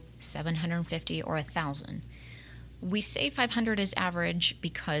 deductible, $750, or $1,000. We say $500 is average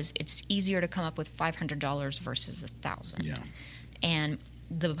because it's easier to come up with $500 versus $1,000. Yeah. And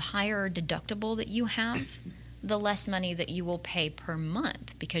the higher deductible that you have, the less money that you will pay per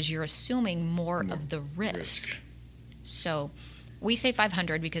month because you're assuming more of the risk. So we say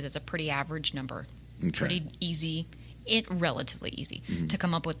 500 because it's a pretty average number, pretty easy, relatively easy to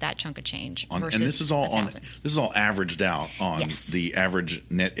come up with that chunk of change. Versus and this is all $1,000. This is all averaged out on the average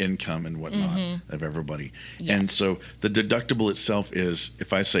net income and whatnot of everybody. Yes. And so the deductible itself is,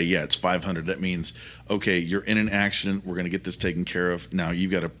 if I say it's 500, that means you're in an accident. We're going to get this taken care of. Now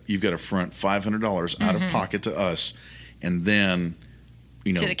you've got to front $500 out of pocket to us, and then.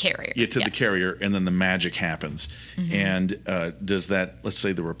 To the carrier. The carrier, and then the magic happens. And does that, let's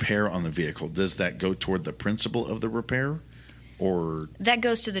say the repair on the vehicle, does that go toward the principal of the repair? Or that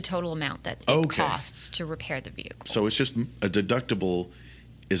goes to the total amount that it costs to repair the vehicle. So it's just a deductible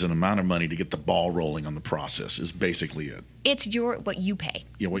is an amount of money to get the ball rolling on the process is basically it. It's what you pay.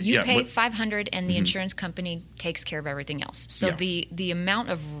 You pay $500 and the insurance company takes care of everything else. So the amount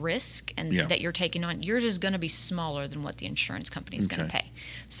of risk that you're taking on, yours is going to be smaller than what the insurance company is going to pay.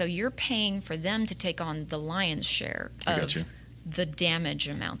 So you're paying for them to take on the lion's share of the damage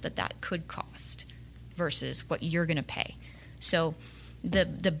amount that could cost versus what you're going to pay. So the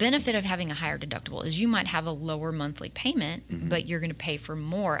benefit of having a higher deductible is you might have a lower monthly payment, but you're going to pay for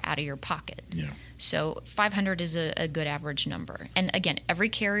more out of your pocket. Yeah. So 500 is a good average number. And again, every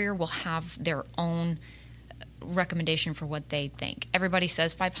carrier will have their own recommendation for what they think. Everybody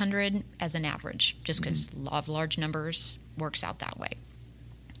says 500 as an average, just because law of large numbers works out that way.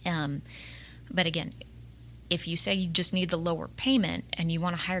 But again, if you say you just need the lower payment and you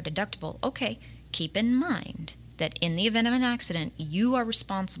want a higher deductible, okay, keep in mind that in the event of an accident, you are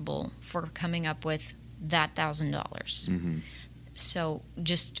responsible for coming up with that $1,000. So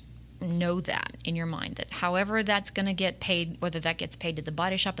just know that in your mind, that however that's going to get paid, whether that gets paid to the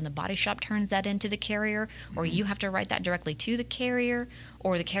body shop and the body shop turns that into the carrier, or you have to write that directly to the carrier,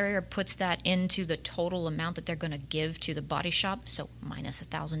 or the carrier puts that into the total amount that they're going to give to the body shop, so minus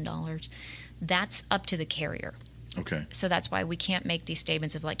 $1,000, that's up to the carrier. Okay. So that's why we can't make these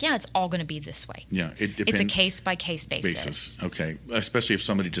statements of it's all going to be this way. Yeah, it depends. It's a case-by-case basis. Okay, especially if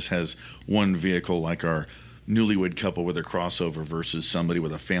somebody just has one vehicle, like our newlywed couple with their crossover, versus somebody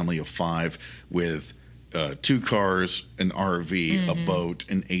with a family of 5 with 2 cars, an RV, a boat,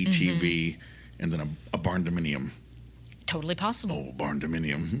 an ATV, and then a barn dominium. Totally possible. Oh, barn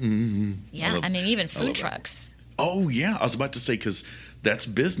dominium. Yeah, I mean, even food trucks. Oh, yeah. I was about to say, because that's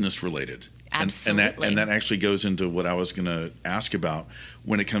business related. Absolutely. And that actually goes into what I was going to ask about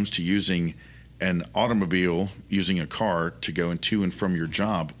when it comes to using an automobile, using a car to go to and from your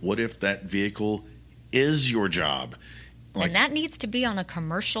job. What if that vehicle is your job? And that needs to be on a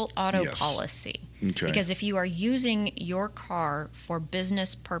commercial auto policy. Okay. Because if you are using your car for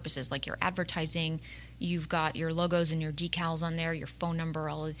business purposes, like you're advertising, you've got your logos and your decals on there, your phone number,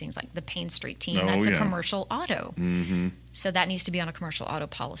 all of these things, like the Payne Street team, that's a commercial auto. Mm-hmm. So that needs to be on a commercial auto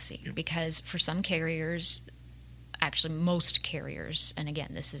policy. Because for some carriers, actually most carriers, and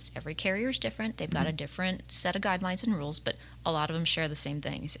again, every carrier is different. They've got a different set of guidelines and rules, but a lot of them share the same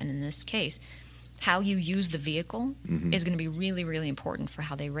things. And in this case, how you use the vehicle is going to be really, really important for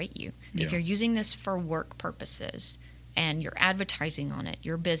how they rate you. Yeah. If you're using this for work purposes and you're advertising on it,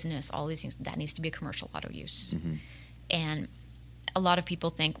 your business, all these things, that needs to be a commercial auto use. Mm-hmm. And a lot of people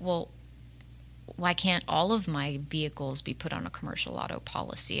think, well, why can't all of my vehicles be put on a commercial auto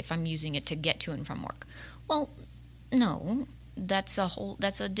policy if I'm using it to get to and from work? Well, no, that's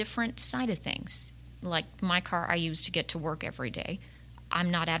a different side of things. Like my car I use to get to work every day. I'm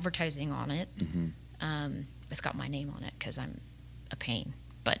not advertising on it. Mm-hmm. It's got my name on it because I'm a Payne.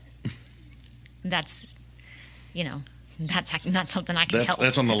 But that's, that's not something I can help.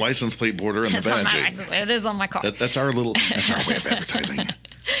 That's on the license plate border and the badge. It is on my car. That's our way of advertising.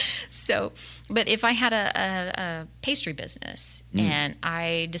 So, but if I had a pastry business and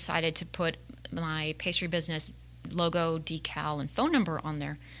I decided to put my pastry business logo, decal, and phone number on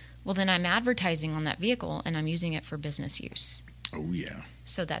there, well, then I'm advertising on that vehicle and I'm using it for business use. Oh, yeah.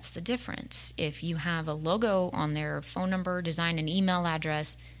 So that's the difference. If you have a logo on their phone number, design, and email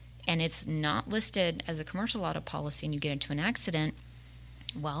address, and it's not listed as a commercial auto policy and you get into an accident,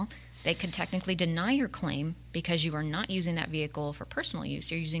 well, they could technically deny your claim because you are not using that vehicle for personal use.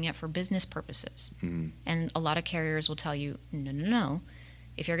 You're using it for business purposes. Mm-hmm. And a lot of carriers will tell you, no.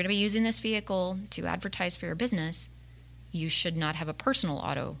 If you're going to be using this vehicle to advertise for your business, you should not have a personal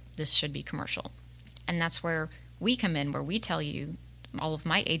auto. This should be commercial. And that's where we come in, where we tell you, all of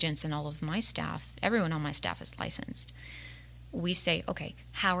my agents and all of my staff, everyone on my staff is licensed. We say, okay,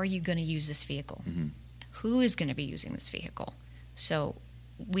 how are you going to use this vehicle? Mm-hmm. Who is going to be using this vehicle? So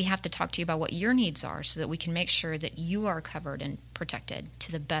we have to talk to you about what your needs are so that we can make sure that you are covered and protected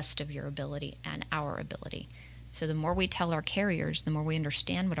to the best of your ability and our ability. So the more we tell our carriers, the more we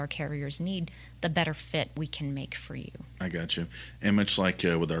understand what our carriers need, the better fit we can make for you. I got you. And much like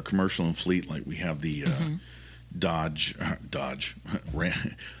with our commercial and fleet, like we have the Dodge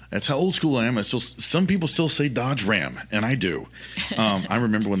Ram. That's how old school I am. Some people still say Dodge Ram, and I do. I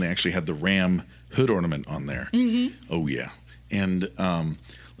remember when they actually had the Ram hood ornament on there. Mm-hmm. Oh, yeah. And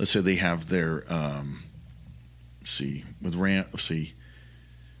let's say they have their,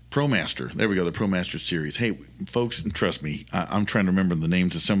 ProMaster. There we go, the ProMaster series. Hey, folks, trust me, I'm trying to remember the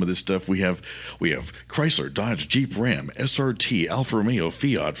names of some of this stuff. We have Chrysler, Dodge, Jeep, Ram, SRT, Alfa Romeo,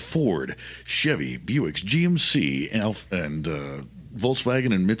 Fiat, Ford, Chevy, Buick, GMC, and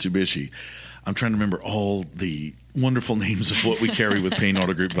Volkswagen and Mitsubishi. I'm trying to remember all the wonderful names of what we carry with Payne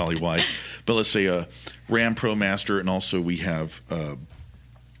Auto Group Valley-wide. But let's say Ram ProMaster, and also we have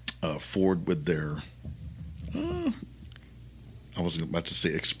Ford with their... I was about to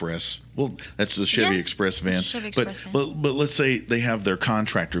say Express. Well, that's the Chevy Express van. Chevy Express van. But let's say they have their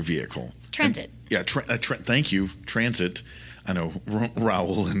contractor vehicle. Transit. Thank you, Transit. I know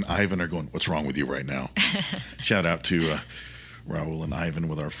Raul and Ivan are going, what's wrong with you right now? Shout out to Raul and Ivan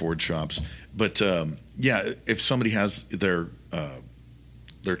with our Ford shops. But, if somebody has their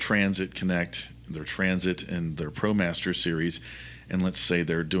Transit Connect, their Transit, and their ProMaster series, and let's say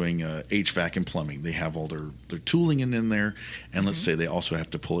they're doing HVAC and plumbing. They have all their tooling in there. And let's say they also have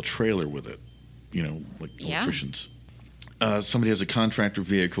to pull a trailer with it, like electricians. Somebody has a contractor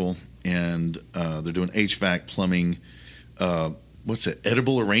vehicle, and they're doing HVAC, plumbing, what's that,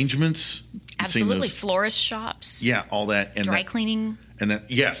 edible arrangements? Absolutely, florist shops. Yeah, all that. And dry cleaning. And that,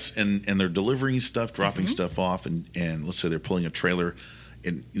 yes, and they're delivering stuff, dropping stuff off, and let's say they're pulling a trailer,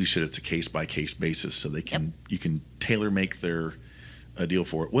 and you said it's a case-by-case basis, so you can tailor-make their... a deal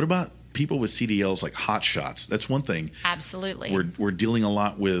for it. What about people with CDLs like hot shots? That's one thing. Absolutely. We're dealing a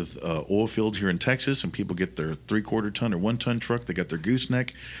lot with oil fields here in Texas, and people get their 3/4 ton or 1 ton truck. They got their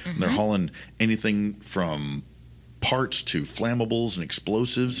gooseneck, and they're hauling anything from parts to flammables and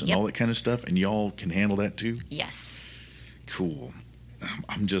explosives and all that kind of stuff. And y'all can handle that too? Yes. Cool.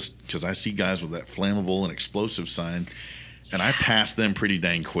 I'm just, because I see guys with that flammable and explosive sign, and I pass them pretty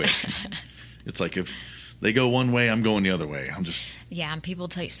dang quick. It's like if they go one way, I'm going the other way. I'm just... Yeah, and people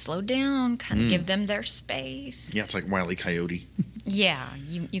tell you, slow down, kind of give them their space. Yeah, it's like Wile E. Coyote. Yeah,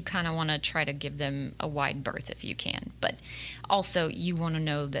 you kind of want to try to give them a wide berth if you can. But also, you want to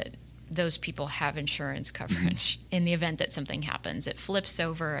know that those people have insurance coverage in the event that something happens. It flips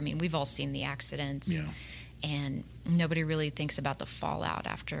over. I mean, we've all seen the accidents. Yeah. And nobody really thinks about the fallout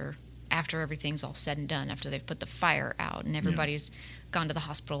after after everything's all said and done, after they've put the fire out and everybody's gone to the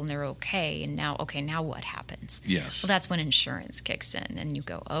hospital and they're okay, and now what happens? Yes. Well, that's when insurance kicks in, and you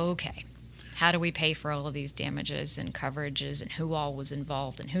go, okay, how do we pay for all of these damages and coverages, and who all was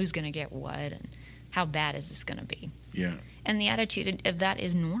involved, and who's going to get what, and how bad is this going to be? Yeah. And the attitude of that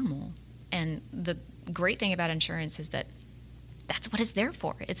is normal. And the great thing about insurance is that that's what it's there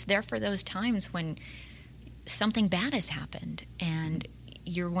for. It's there for those times when something bad has happened and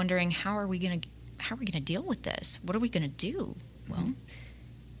you're wondering, how are we going to deal with this? What are we going to do? Well,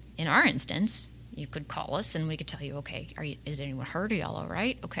 in our instance, you could call us and we could tell you, okay, is anyone hurt? Are y'all all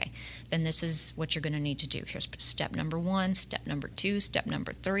right? Okay, then this is what you're going to need to do. Here's step number 1, step number 2, step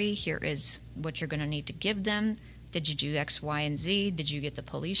number 3. Here is what you're going to need to give them. Did you do X, Y, and Z? Did you get the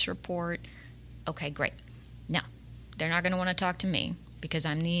police report? Okay, great. Now, they're not going to want to talk to me because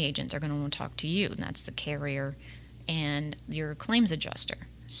I'm the agent. They're going to want to talk to you, and that's the carrier and your claims adjuster.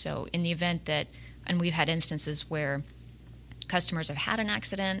 So in the event that, and we've had instances where customers have had an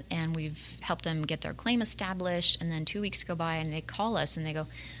accident and we've helped them get their claim established, and then 2 weeks go by and they call us and they go,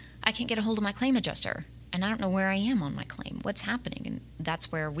 I can't get a hold of my claim adjuster and I don't know where I am on my claim. What's happening? And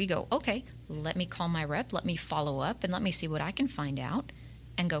that's where we go, okay, let me call my rep, let me follow up, and let me see what I can find out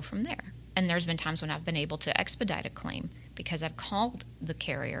and go from there. And there's been times when I've been able to expedite a claim because I've called the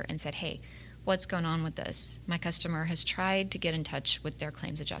carrier and said, hey, what's going on with this? My customer has tried to get in touch with their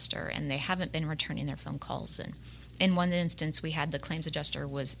claims adjuster and they haven't been returning their phone calls. And in one instance, we had the claims adjuster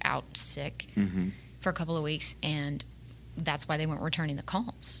was out sick for a couple of weeks, and that's why they weren't returning the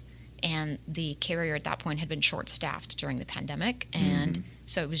calls. And the carrier at that point had been short-staffed during the pandemic, and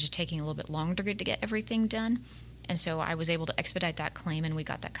so it was just taking a little bit longer to get everything done. And so I was able to expedite that claim, and we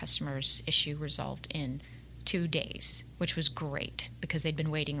got that customer's issue resolved in 2 days, which was great because they'd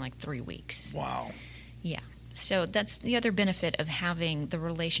been waiting like 3 weeks. Wow. Yeah. So that's the other benefit of having the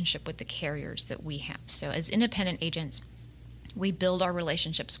relationship with the carriers that we have. So as independent agents, we build our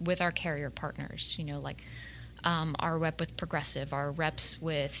relationships with our carrier partners, like our rep with Progressive, our reps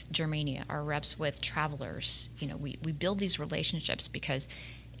with Germania, our reps with Travelers. We build these relationships because,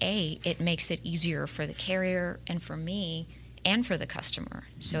 A, it makes it easier for the carrier and for me and for the customer.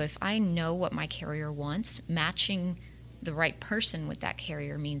 So if I know what my carrier wants, matching the right person with that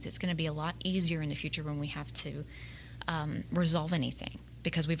carrier means it's going to be a lot easier in the future when we have to resolve anything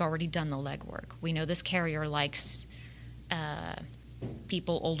because we've already done the legwork. We know this carrier likes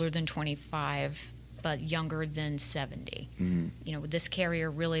people older than 25 but younger than 70. This carrier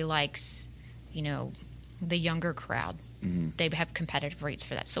really likes, the younger crowd. They have competitive rates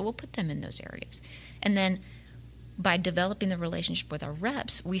for that. So we'll put them in those areas. And then by developing the relationship with our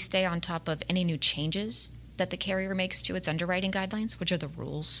reps, we stay on top of any new changes that the carrier makes to its underwriting guidelines, which are the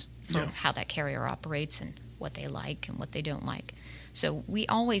rules for how that carrier operates and what they like and what they don't like. So we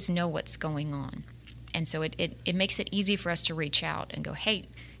always know what's going on. And so it makes it easy for us to reach out and go, hey,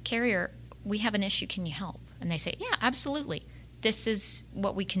 carrier, we have an issue. Can you help? And they say, yeah, absolutely. This is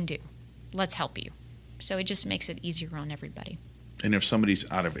what we can do. Let's help you. So it just makes it easier on everybody. And if somebody's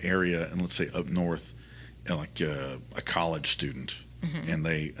out of area, and let's say up north, like a college student, and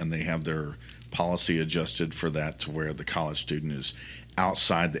they have their policy adjusted for that to where the college student is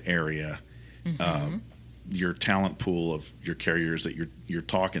outside the area, your talent pool of your carriers that you're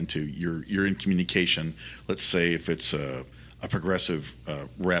talking to, you're in communication. Let's say if it's a Progressive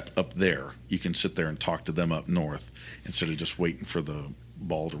rep up there, you can sit there and talk to them up north instead of just waiting for the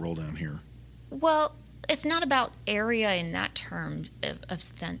ball to roll down here. Well, it's not about area in that term of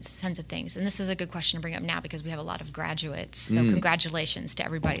sense of things. And this is a good question to bring up now because we have a lot of graduates. So congratulations to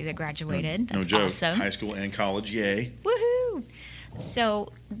everybody that graduated. That's no joke. Awesome. High school and college, yay. Woohoo! So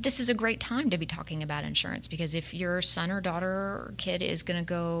this is a great time to be talking about insurance because if your son or daughter or kid is going to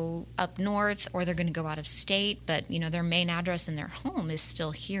go up north or they're going to go out of state, but their main address and their home is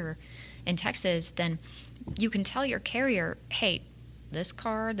still here in Texas, then you can tell your carrier, hey, this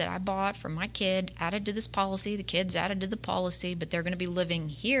car that I bought for my kid added to this policy, the kid's added to the policy, but they're going to be living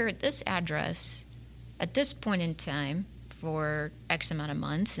here at this address at this point in time for X amount of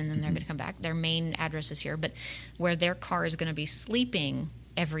months, and then they're going to come back. Their main address is here, but where their car is going to be sleeping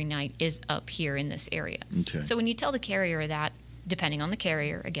every night is up here in this area. Okay. So when you tell the carrier that, depending on the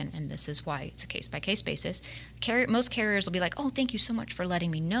carrier, again, and this is why it's a case-by-case basis, most carriers will be like, oh, thank you so much for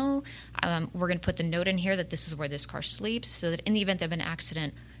letting me know. We're going to put the note in here that this is where this car sleeps so that in the event of an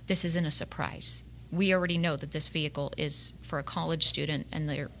accident, this isn't a surprise. We already know that this vehicle is for a college student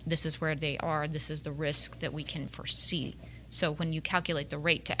and this is where they are. This is the risk that we can foresee. So when you calculate the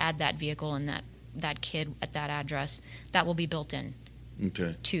rate to add that vehicle and that kid at that address, that will be built in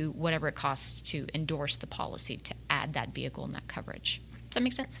to whatever it costs to endorse the policy to add that vehicle and that coverage. Does that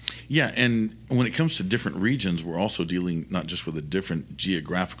make sense? Yeah, and when it comes to different regions, we're also dealing not just with a different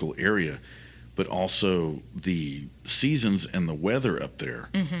geographical area, but also the seasons and the weather up there.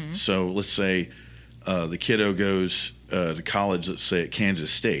 Mm-hmm. So let's say the kiddo goes to college, let's say at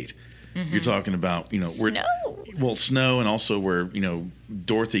Kansas State. Mm-hmm. You're talking about, snow, and also where,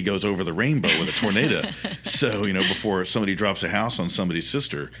 Dorothy goes over the rainbow with a tornado. So, before somebody drops a house on somebody's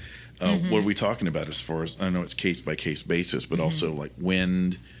sister, what are we talking about as far as, I know it's case by case basis, but also like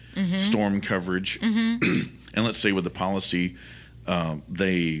wind, storm coverage. Mm-hmm. And let's say with the policy, I'll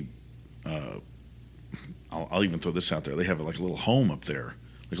even throw this out there. They have like a little home up there,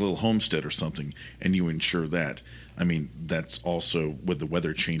 like a little homestead or something, and you insure that. I mean, that's also with the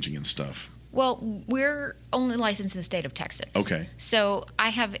weather changing and stuff. Well, we're only licensed in the state of Texas. Okay. So I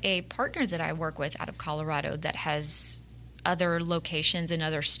have a partner that I work with out of Colorado that has other locations in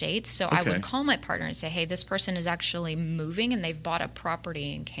other states. So I would call my partner and say, hey, this person is actually moving and they've bought a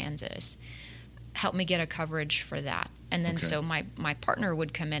property in Kansas. Help me get a coverage for that. And then so my partner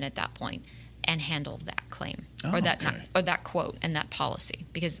would come in at that point and handle that claim or that quote and that policy,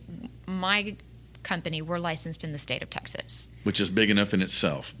 because my company, we're licensed in the state of Texas, which is big enough in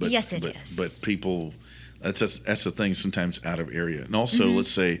itself. But yes, it is. But people, that's the thing, sometimes out of area. And also,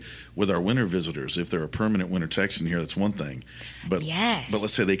 let's say with our winter visitors, if they're a permanent winter Texan here, that's one thing. But but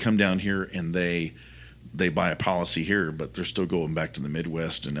let's say they come down here and they buy a policy here, but they're still going back to the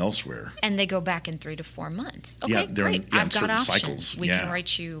Midwest and elsewhere. And they go back in 3 to 4 months. Okay, great. I've got options. Cycles. We can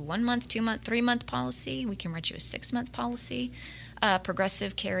write you 1 month, 2 month, 3 month policy. We can write you a 6 month policy.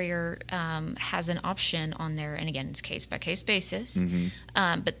 Progressive Carrier has an option on there, and again, it's case by case basis.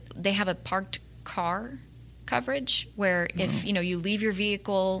 Mm-hmm. But they have a parked car coverage where if you leave your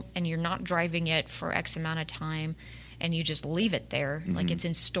vehicle and you're not driving it for X amount of time, and you just leave it there, like it's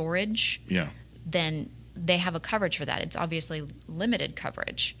in storage, then they have a coverage for that. It's obviously limited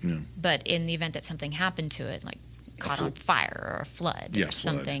coverage, but in the event that something happened to it, like caught on fire or a flood or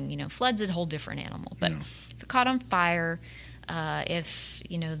something, flood's a whole different animal. But if it caught on fire, if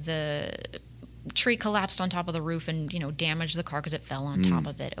the tree collapsed on top of the roof and damaged the car because it fell on top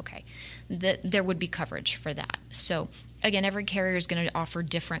of it, there would be coverage for that. So again, every carrier is going to offer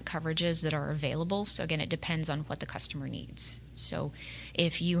different coverages that are available. So again, it depends on what the customer needs. So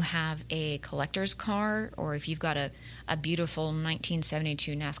if you have a collector's car, or if you've got a beautiful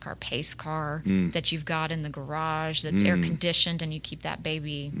 1972 NASCAR pace car that you've got in the garage that's air conditioned and you keep that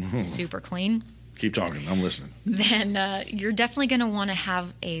baby super clean. Keep talking. I'm listening. Then you're definitely going to want to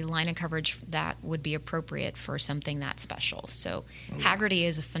have a line of coverage that would be appropriate for something that special. So Hagerty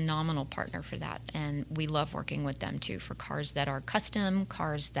is a phenomenal partner for that, and we love working with them too for cars that are custom,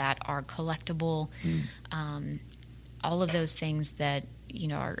 cars that are collectible, all of those things that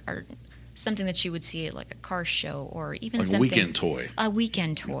are something that you would see at like a car show, or even like something, a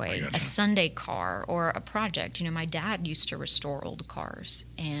weekend toy, a Sunday car, or a project. My dad used to restore old cars,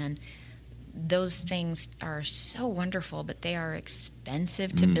 and those things are so wonderful, but they are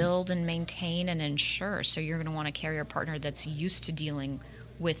expensive to build and maintain and insure. So you're going to want to carry a partner that's used to dealing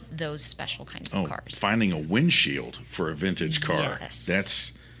with those special kinds of cars. Finding a windshield for a vintage car. Yes.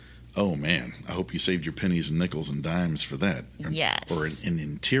 That's, oh man, I hope you saved your pennies and nickels and dimes for that. Yes. Or an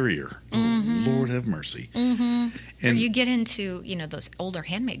interior. Oh, Lord have mercy. Mm-hmm. And or you get into, those older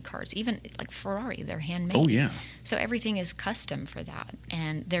handmade cars, even like Ferrari, they're handmade. Oh, yeah. So everything is custom for that.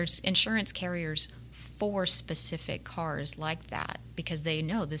 And there's insurance carriers for specific cars like that, because they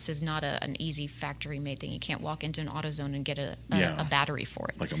know this is not an easy factory-made thing. You can't walk into an AutoZone and get a battery for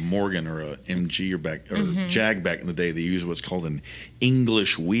it. Like a Morgan or a MG or Jag back in the day, they use what's called an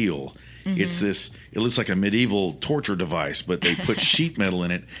English wheel. Mm-hmm. It looks like a medieval torture device, but they put sheet metal in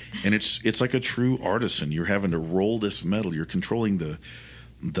it, and it's like a true artisan. You're having to roll this metal. You're controlling the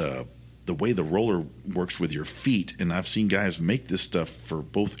way the roller works with your feet, and I've seen guys make this stuff for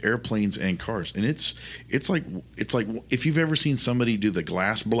both airplanes and cars, and it's like if you've ever seen somebody do the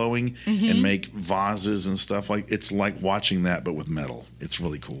glass blowing and make vases and stuff, it's like watching that but with metal. It's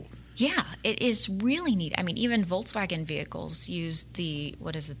really cool. Yeah, it is really neat. I mean, even Volkswagen vehicles use the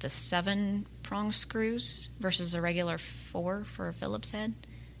 7-prong screws versus a regular 4 for a Phillips head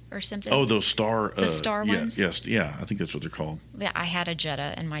or something. Oh, those star ones? Yes, yeah, I think that's what they're called. Yeah, I had a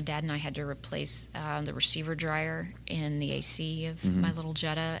Jetta, and my dad and I had to replace the receiver dryer in the AC of my little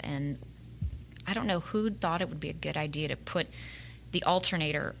Jetta, and I don't know who thought it would be a good idea to put the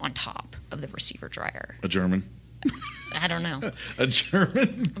alternator on top of the receiver dryer. A German? I don't know. A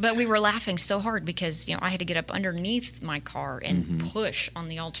German? But we were laughing so hard because, I had to get up underneath my car and push on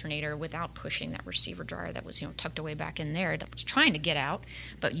the alternator without pushing that receiver dryer that was, tucked away back in there that was trying to get out,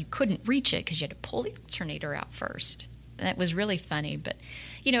 but you couldn't reach it because you had to pull the alternator out first. And that was really funny. But,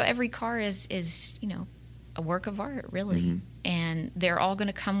 every car is a work of art, really. And they're all going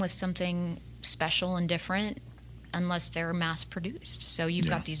to come with something special and different unless they're mass produced. So you've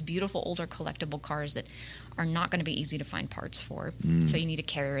got these beautiful older collectible cars that are not going to be easy to find parts for. So you need a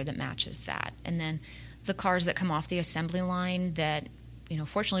carrier that matches that. And then the cars that come off the assembly line that,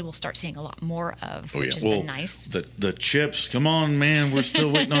 fortunately we'll start seeing a lot more of, which has been nice. The chips, come on, man. We're still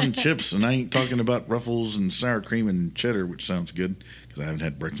waiting on chips. And I ain't talking about Ruffles and sour cream and cheddar, which sounds good because I haven't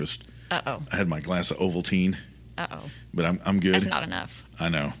had breakfast. Uh-oh. I had my glass of Ovaltine. Uh-oh. But I'm good. That's not enough. I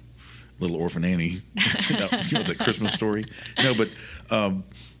know. Little Orphan Annie. It was a Christmas story. No, but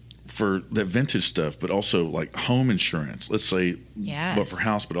for that vintage stuff, but also like home insurance, let's say, but for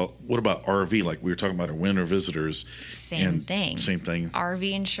house, but what about RV? Like we were talking about our winter visitors. Same thing.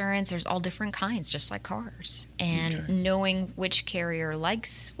 RV insurance, there's all different kinds, just like cars. And knowing which carrier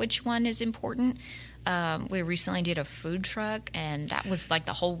likes which one is important. We recently did a food truck, and that was like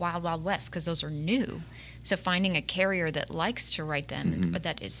the whole wild, wild west because those are new. So finding a carrier that likes to write them, but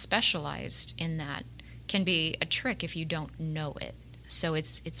that is specialized in that, can be a trick if you don't know it. So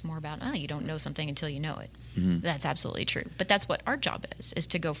it's more about, you don't know something until you know it. That's absolutely true. But that's what our job is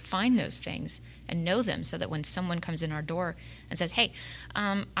to go find those things and know them so that when someone comes in our door and says, hey,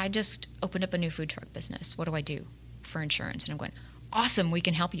 I just opened up a new food truck business. What do I do for insurance? And I'm going, awesome, we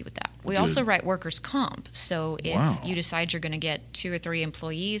can help you with that. We also write workers' comp. So if you decide you're going to get 2 or 3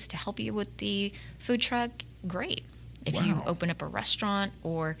 employees to help you with the food truck, great. If you open up a restaurant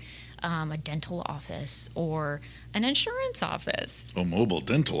or a dental office or an insurance office. Oh, mobile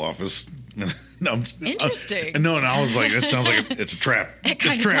dental office. Interesting. No, and I was like, that sounds like it's a trap. It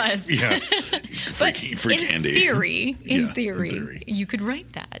kind of does. Yeah. But freak in Andy. theory, you could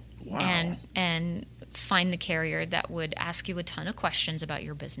write that. Wow. And find the carrier that would ask you a ton of questions about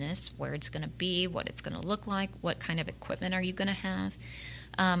your business, where it's going to be, what it's going to look like, what kind of equipment are you going to have.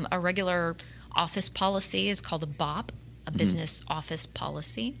 A regular office policy is called a BOP, a business office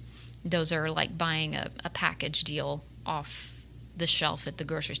policy. Those are like buying a package deal off the shelf at the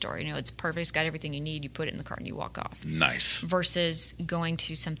grocery store. It's perfect. It's got everything you need. You put it in the cart and you walk off. Nice. Versus going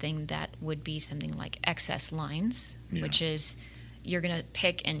to something that would be something like excess lines, which is you're going to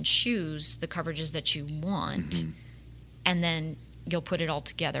pick and choose the coverages that you want, and then you'll put it all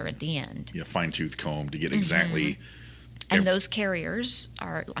together at the end. Yeah, fine-tooth comb to get exactly. And those carriers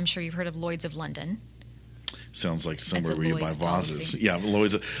are, I'm sure you've heard of Lloyd's of London. Sounds like somewhere where you buy vases. Policy. Yeah,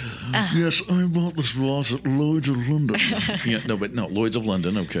 Lloyd's. Yes, I bought this vase at Lloyd's of London. Lloyd's of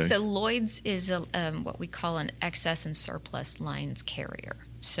London. Okay. So Lloyd's is what we call an excess and surplus lines carrier.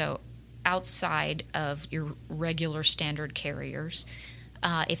 So outside of your regular standard carriers,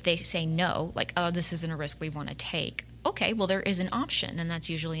 if they say no, like, oh, this isn't a risk we want to take, okay, well, there is an option, and that's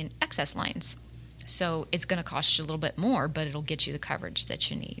usually in excess lines. So it's going to cost you a little bit more, but it'll get you the coverage that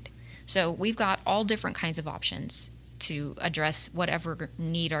you need. So we've got all different kinds of options to address whatever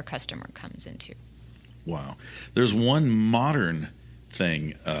need our customer comes into. Wow. There's one modern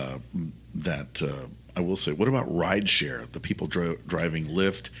thing that I will say. What about rideshare? The people driving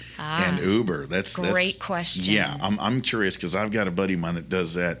Lyft and Uber. That's great question. Yeah, I'm curious because I've got a buddy of mine that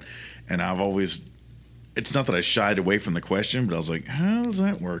does that, and I've always. It's not that I shied away from the question, but I was like, how does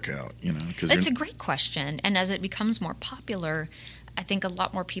that work out? It's a great question, and as it becomes more popular, I think a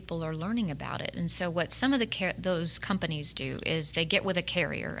lot more people are learning about it. And so what some of those companies do is they get with a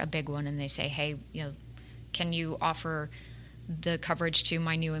carrier, a big one, and they say, hey, can you offer the coverage to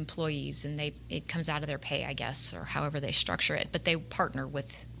my new employees? And it comes out of their pay, I guess, or however they structure it. But they partner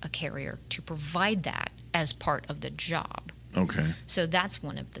with a carrier to provide that as part of the job. Okay. So that's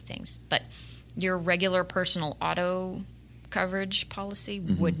one of the things. But your regular personal auto coverage policy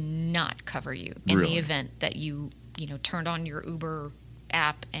would not cover you in the event that you turned on your Uber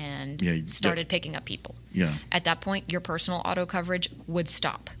app and started picking up people. Yeah. At that point, your personal auto coverage would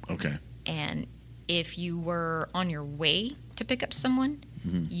stop. Okay. And if you were on your way to pick up someone,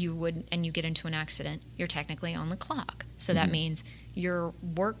 you would, and you get into an accident, you're technically on the clock. So that means your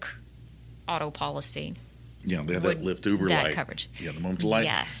work auto policy. Yeah, they have that Lyft Uber that light. Coverage. Yeah, the moment light.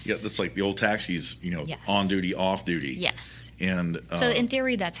 Yes. Yeah, that's like the old taxis, on duty, off duty. Yes. And so in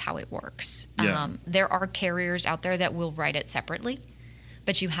theory, that's how it works. Yeah. There are carriers out there that will write it separately,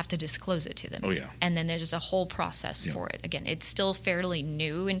 but you have to disclose it to them. Oh, yeah. And then there's a whole process for it. Again, it's still fairly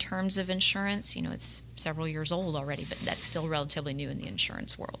new in terms of insurance. It's several years old already, but that's still relatively new in the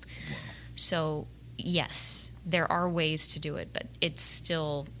insurance world. Wow. So, yes, there are ways to do it, but it's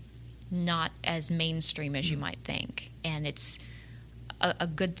still not as mainstream as you might think. And it's a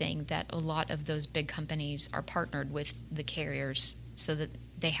good thing that a lot of those big companies are partnered with the carriers so that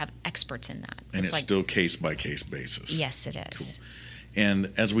they have experts in that. And it's still case-by-case basis. Yes, it is. Cool.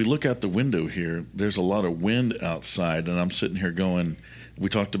 And as we look out the window here, there's a lot of wind outside, and I'm sitting here going, we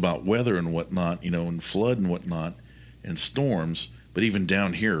talked about weather and whatnot, and flood and whatnot, and storms, but even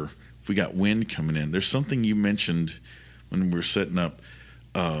down here, if we got wind coming in, there's something you mentioned when we were setting up,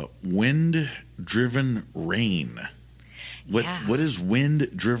 wind-driven rain. What is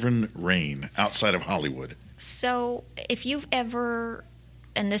wind-driven rain outside of Hollywood? So if you've ever,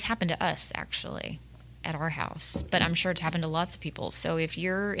 and this happened to us actually at our house, but I'm sure it's happened to lots of people. So if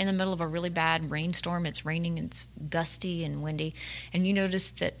you're in the middle of a really bad rainstorm, it's raining and it's gusty and windy, and you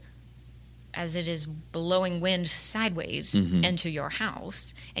notice that as it is blowing wind sideways into your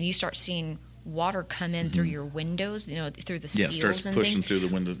house, and you start seeing water come in through your windows, through the seals starts and pushing things, through the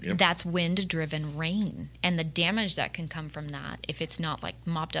window. Yep. That's wind-driven rain, and the damage that can come from that, if it's not like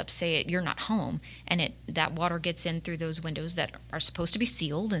mopped up, say you're not home, and that water gets in through those windows that are supposed to be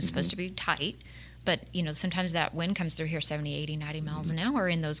sealed and supposed to be tight, but sometimes that wind comes through here 70, 80, 90 miles an hour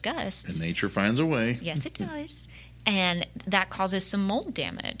in those gusts. And nature finds a way. Yes, it does. And that causes some mold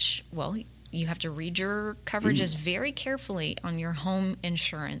damage. Well, you have to read your coverages very carefully on your home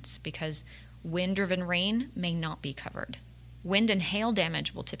insurance, because wind-driven rain may not be covered. Wind and hail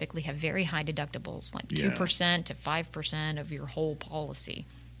damage will typically have very high deductibles, like 2% to 5% of your whole policy.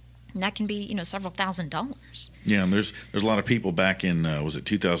 And that can be, several $1,000s. Yeah, and there's a lot of people back in, was it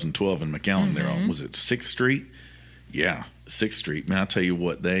 2012 in McAllen there on, was it 6th Street? Yeah, 6th Street. Man, I'll tell you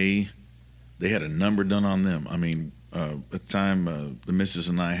what, they had a number done on them. I mean, at the time, the missus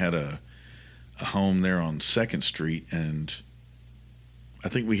and I had a home there on 2nd Street, and I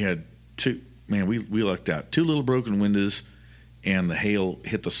think we had we lucked out. 2 little broken windows, and the hail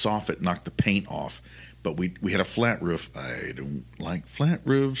hit the soffit, knocked the paint off. But we had a flat roof. I don't like flat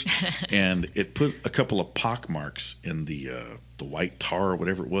roofs. And it put a couple of pock marks in the white tar or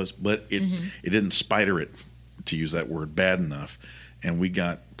whatever it was. But it didn't spider it, to use that word, bad enough. And we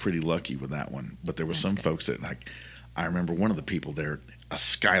got pretty lucky with that one. But there were some folks that, I remember one of the people there, a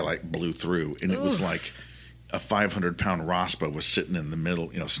skylight blew through. And it was like a 500-pound ROSPA was sitting in the middle,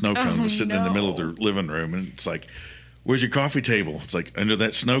 snow cone was sitting in the middle of their living room. And it's like, where's your coffee table? It's like under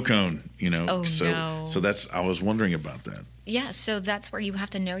that snow cone, So that's, I was wondering about that. Yeah, so that's where you have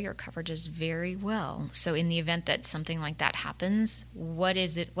to know your coverages very well. So in the event that something like that happens,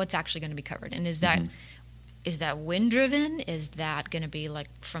 what's actually going to be covered? And is that wind driven? Is that going to be like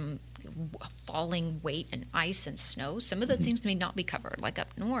from falling weight and ice and snow? Some of the things may not be covered, like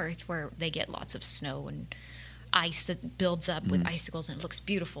up north where they get lots of snow and ice that builds up with icicles and it looks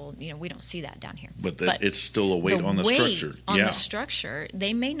beautiful. We don't see that down here. But it's still a weight on the structure. On the structure,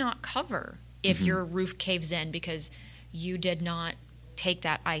 they may not cover if your roof caves in because you did not take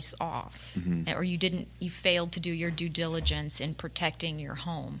that ice off, or you failed to do your due diligence in protecting your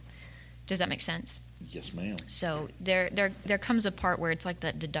home. Does that make sense? Yes, ma'am. So there comes a part where it's like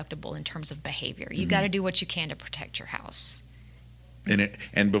that deductible in terms of behavior. You got to do what you can to protect your house.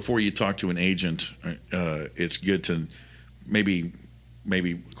 And before you talk to an agent, it's good to maybe,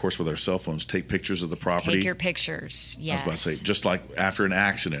 of course, with our cell phones, take pictures of the property. Take your pictures, yes. I was about to say, just like after an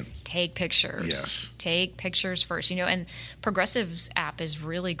accident. Take pictures. Yes. Take pictures first. And Progressive's app is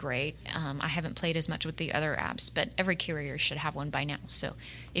really great. I haven't played as much with the other apps, but every carrier should have one by now. So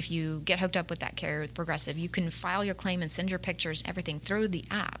if you get hooked up with that carrier with Progressive, you can file your claim and send your pictures, everything through the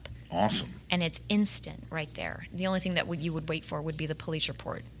app. Awesome. And it's instant right there. The only thing that you would wait for would be the police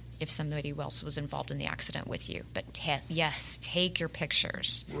report if somebody else was involved in the accident with you. But yes, take your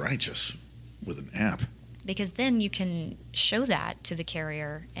pictures. Righteous. With an app. Because then you can show that to the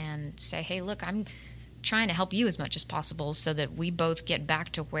carrier and say, hey, look, I'm trying to help you as much as possible so that we both get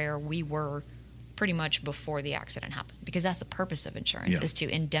back to where we were pretty much before the accident happened. Because that's the purpose of insurance, is to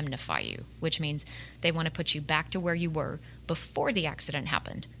indemnify you, which means they want to put you back to where you were before the accident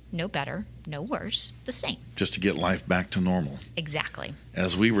happened. No better, no worse, the same. Just to get life back to normal. Exactly.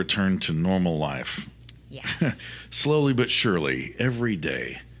 As we return to normal life. Yes. Slowly but surely, every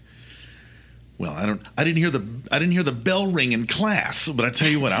day. Well, I didn't hear the bell ring in class, but I tell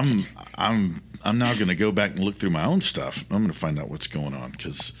you what, I'm now going to go back and look through my own stuff. I'm going to find out what's going on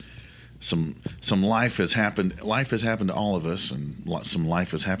because some life has happened. Life has happened to all of us, and some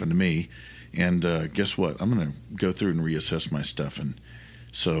life has happened to me. And guess what? I'm going to go through and reassess my stuff. And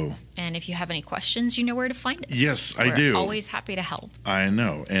if you have any questions, you know where to find us. Yes, I do. We're always happy to help. I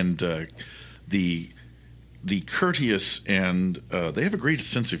know. And the courteous, and they have a great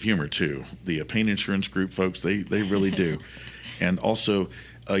sense of humor too. The Payne Insurance Group folks, they really do. And also,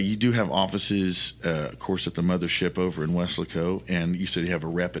 you do have offices, of course, at the mothership over in Weslaco, and you said you have a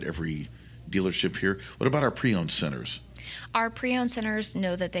rep at every dealership here. What about our pre-owned centers? Our pre-owned centers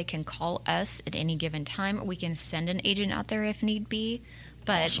know that they can call us at any given time. We can send an agent out there if need be,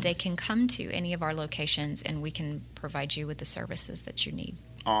 but awesome. They can come to any of our locations, and we can provide you with the services that you need.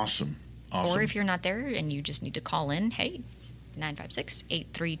 Awesome. Or if you're not there and you just need to call in, hey,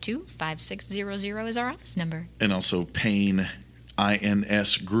 956-832-5600 is our office number. And also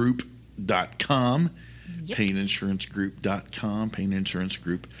PayneInsGroup.com, yep. PayneInsuranceGroup.com,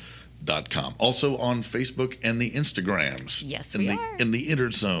 PayneInsuranceGroup.com. Also on Facebook and the Instagrams. Yes, we are. In the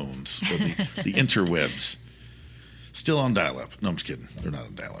interzones, or the interwebs. Still on dial-up. No, I'm just kidding. They're not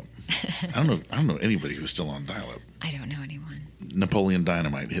on dial-up. I don't know anybody who's still on dial-up. I don't know anyone. Napoleon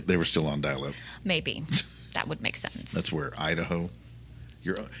Dynamite, they were still on dial-up. Maybe. That would make sense. That's where Idaho.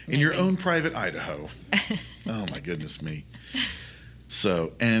 In your own private Idaho. Oh, my goodness me.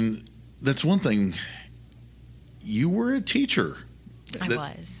 So, and that's one thing. You were a teacher. I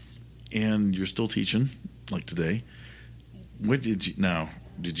was. And you're still teaching, like today. What did you... Now...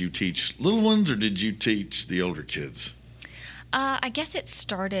 Did you teach little ones or did you teach the older kids? I guess it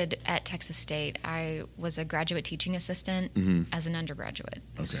started at Texas State. I was a graduate teaching assistant as an undergraduate.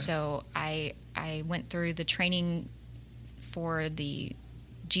 Okay. So I went through the training for the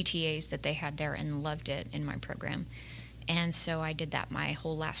GTAs that they had there and loved it in my program. And so I did that my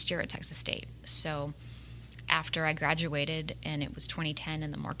whole last year at Texas State. So after I graduated, and it was 2010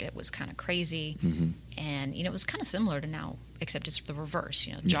 and the market was kind of crazy, and it was kind of similar to now, except it's the reverse.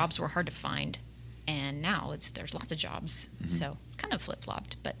 Jobs were hard to find, and now there's lots of jobs. So kind of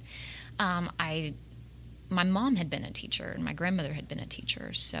flip-flopped. But my mom had been a teacher and my grandmother had been a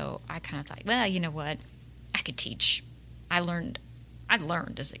teacher, so I kind of thought, well, you know what, I could teach. I learned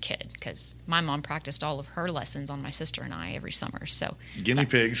as a kid because my mom practiced all of her lessons on my sister and I every summer. So guinea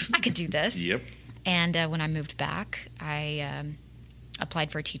pigs. I could do this. Yep. And when I moved back, I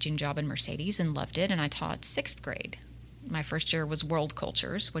applied for a teaching job in Mercedes and loved it, and I taught 6th grade. My first year was world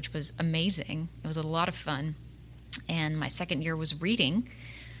cultures, which was amazing. It was a lot of fun. And my second year was reading,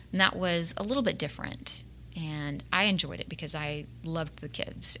 and that was a little bit different. And I enjoyed it because I loved the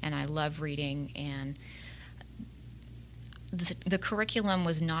kids, and I love reading, and the curriculum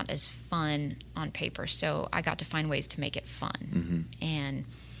was not as fun on paper, so I got to find ways to make it fun. And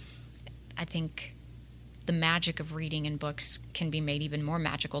I think the magic of reading and books can be made even more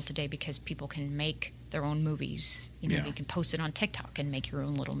magical today because people can make their own movies. You can post it on TikTok and make your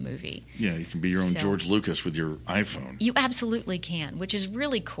own little movie. Yeah, you can be your own George Lucas with your iPhone. You absolutely can, which is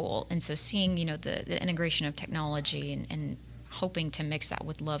really cool. And so seeing, the integration of technology and hoping to mix that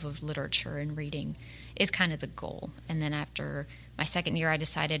with love of literature and reading is kind of the goal. And then after my second year, I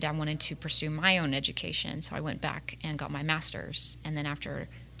decided I wanted to pursue my own education. So I went back and got my master's. And then after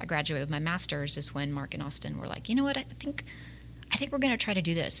I graduated with my master's is when Mark and Austin were like, you know what, I think we're going to try to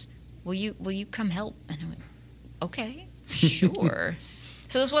do this. Will you come help? And I went, okay, sure.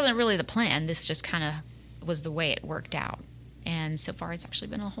 So this wasn't really the plan. This just kind of was the way it worked out. And so far, it's actually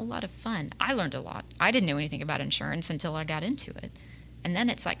been a whole lot of fun. I learned a lot. I didn't know anything about insurance until I got into it. And then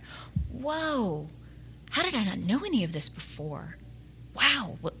it's like, whoa, how did I not know any of this before?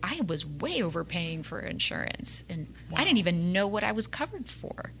 Wow, well, I was way overpaying for insurance, and I didn't even know what I was covered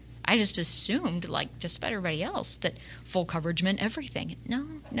for. I just assumed, like just about everybody else, that full coverage meant everything.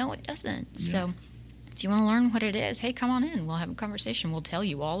 No, it doesn't. Yeah. So if you want to learn what it is, hey, come on in. We'll have a conversation. We'll tell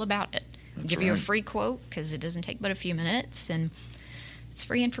you all about it. Give you a free quote because it doesn't take but a few minutes, and it's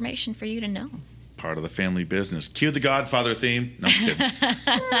free information for you to know. Part of the family business. Cue the Godfather theme. No, I'm just kidding.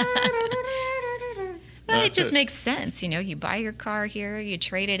 Well, it just makes sense. You buy your car here, you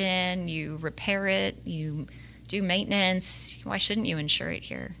trade it in, you repair it, you do maintenance. Why shouldn't you insure it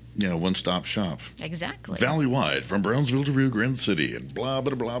here? One-stop shop. Exactly. Valley-wide, from Brownsville to Rio Grande City, and blah,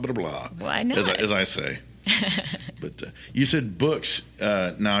 blah, blah, blah, blah. Why not? As I say. But you said books.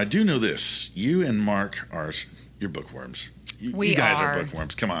 Now, I do know this. You and Mark you're bookworms. You guys are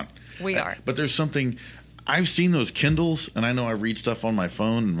bookworms. Come on. We are. But there's something, I've seen those Kindles, and I know I read stuff on my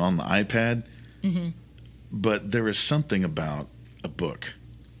phone and on the iPad. But there is something about a book.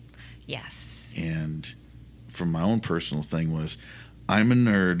 Yes. And from my own personal thing was, I'm a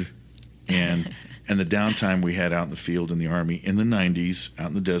nerd, and the downtime we had out in the field in the Army in the 90s, out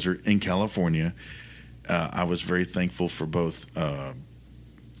in the desert in California, I was very thankful for both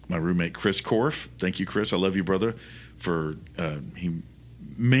my roommate Chris Korf. Thank you, Chris. I love you, brother. He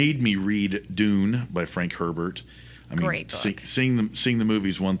made me read Dune by Frank Herbert. Great book. Seeing the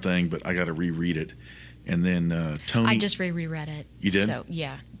movie's one thing, but I got to reread it. And then Tony. I just reread it. You did? So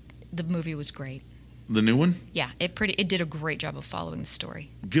yeah, the movie was great. The new one? Yeah, it did a great job of following the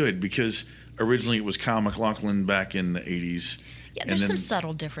story. Good, because originally it was Kyle MacLachlan back in the 80s. Yeah, there's some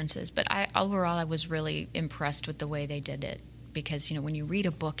subtle differences, but overall I was really impressed with the way they did it. Because, when you read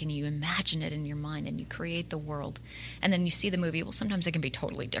a book and you imagine it in your mind and you create the world, and then you see the movie, well, sometimes it can be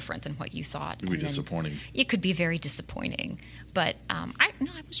totally different than what you thought. It could be disappointing. It could be very disappointing. But I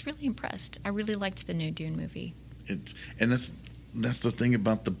was really impressed. I really liked the new Dune movie. That's the thing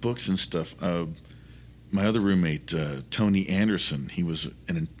about the books and stuff. My other roommate, Tony Anderson, he was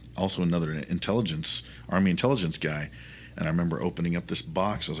also another Army intelligence guy. And I remember opening up this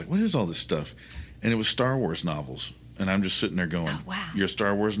box. I was like, what is all this stuff? And it was Star Wars novels. And I'm just sitting there going, oh, wow. You're a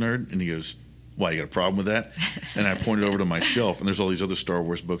Star Wars nerd? And he goes, why, you got a problem with that? And I pointed over to my shelf, and there's all these other Star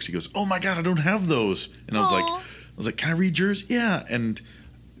Wars books. He goes, oh, my God, I don't have those. And I was like, can I read yours? Yeah. And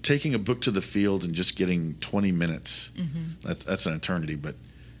taking a book to the field and just getting 20 minutes, that's an eternity. But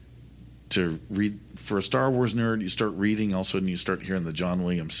to read, for a Star Wars nerd, you start reading, all of a sudden you start hearing the John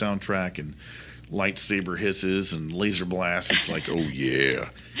Williams soundtrack and lightsaber hisses and laser blasts. It's like, oh, yeah.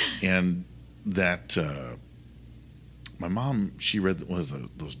 And that... my mom, she read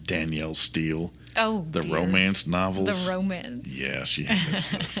those Danielle Steele. Oh, the dear. Romance novels. The romance. Yeah, she had that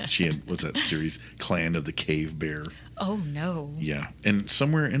stuff. She had, what's that series? Clan of the Cave Bear. Oh, no. Yeah. And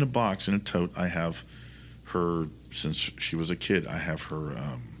somewhere in a box, in a tote, I have her, since she was a kid, I have her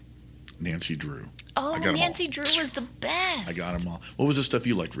Nancy Drew. Oh, Nancy Drew was the best. I got them all. What was the stuff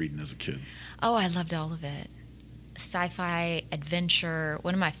you liked reading as a kid? Oh, I loved all of it. Sci-fi, adventure.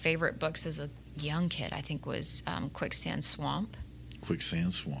 One of my favorite books as a young kid, I think, was Quicksand Swamp.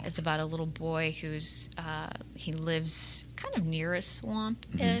 Quicksand Swamp. It's about a little boy who's he lives kind of near a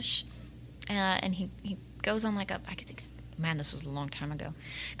swamp-ish, and he goes on like this was a long time ago.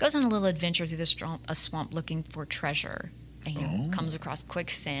 Goes on a little adventure through a swamp looking for treasure. And he comes across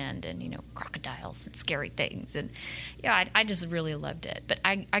quicksand and, crocodiles and scary things. And, I just really loved it. But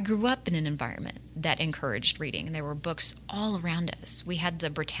I grew up in an environment that encouraged reading. And there were books all around us. We had the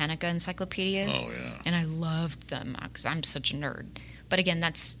Britannica encyclopedias. Oh, yeah. And I loved them because I'm such a nerd. But, again,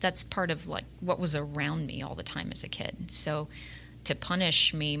 that's part of, like, what was around me all the time as a kid. So to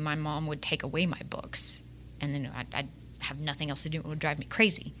punish me, my mom would take away my books. And then I'd have nothing else to do. It would drive me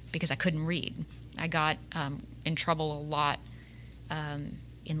crazy because I couldn't read. I got in trouble a lot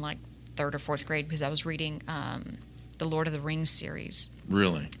in like 3rd or 4th grade because I was reading the Lord of the Rings series.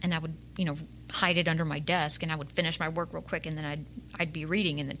 Really? And I would, hide it under my desk, and I would finish my work real quick, and then I'd be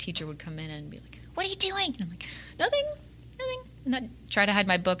reading, and the teacher would come in and be like, "What are you doing?" And I'm like, "Nothing." And I'd try to hide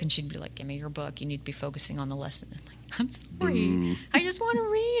my book, and she'd be like, "Give me your book. You need to be focusing on the lesson." And I'm like, "I'm sorry. Boo. I just want to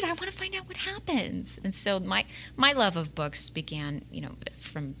read. I want to find out what happens." And so my love of books began,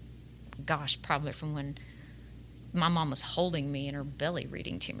 probably from when my mom was holding me in her belly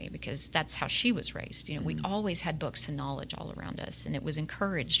reading to me, because that's how she was raised. We always had books and knowledge all around us, and it was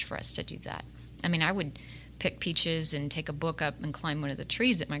encouraged for us to do that. I mean, I would pick peaches and take a book up and climb one of the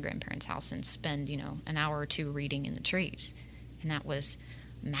trees at my grandparents' house and spend, an hour or two reading in the trees. And that was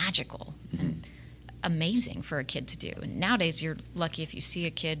magical and amazing for a kid to do. And nowadays, you're lucky if you see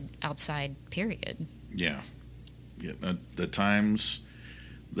a kid outside, period. Yeah. The times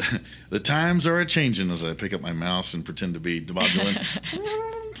are a-changing as I pick up my mouse and pretend to be Bob Dylan,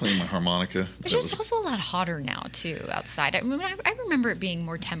 playing my harmonica. But it's also a lot hotter now, too, outside. I remember it being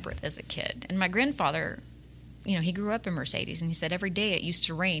more temperate as a kid. And my grandfather, he grew up in Mercedes, and he said every day it used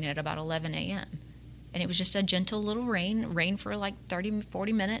to rain at about 11 a.m. And it was just a gentle little rain for like 30,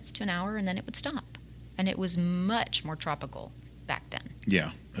 40 minutes to an hour, and then it would stop. And it was much more tropical back then.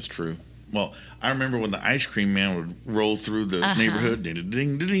 Yeah, that's true. Well, I remember when the ice cream man would roll through the neighborhood, ding,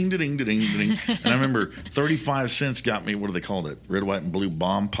 ding, ding, ding, ding, ding, ding. And I remember 35 cents got me, what do they call it? Red, white, and blue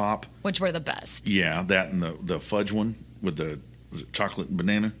bomb pop. Which were the best. Yeah, that and the fudge one with was it chocolate and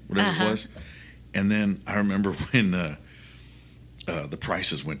banana, whatever it was. And then I remember when the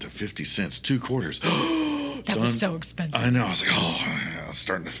prices went to 50 cents, 2 quarters. That was so expensive. I know. I was like, I was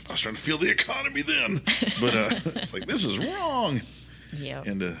starting to feel the economy then. But it's like, this is wrong. Yeah.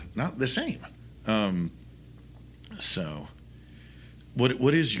 And not the same. So,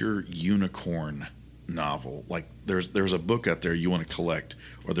 what is your unicorn novel? Like, there's a book out there you want to collect,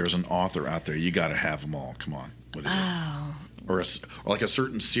 or there's an author out there, you got to have them all. Come on. What is it? Or like a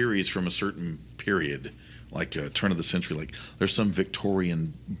certain series from a certain period, like turn of the century. Like, there's some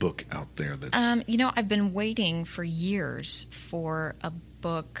Victorian book out there that's... I've been waiting for years for a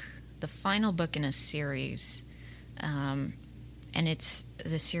book, the final book in a series, and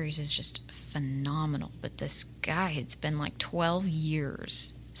the series is just phenomenal. But this guy, it's been like 12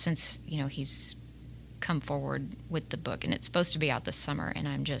 years since, he's come forward with the book, and it's supposed to be out this summer, and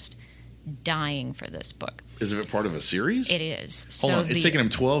I'm just dying for this book. Is it part of a series? It is. Hold on, it's taken him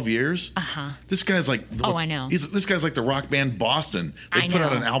 12 years? Uh-huh. This guy's like... I know. This guy's like the rock band Boston. They put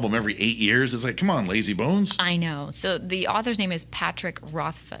out an album every 8 years. It's like, come on, lazy bones. I know. So the author's name is Patrick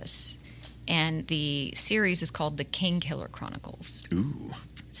Rothfuss, and the series is called The Kingkiller Chronicles. Ooh.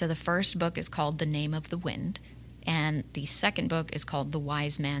 So the first book is called The Name of the Wind, and the second book is called The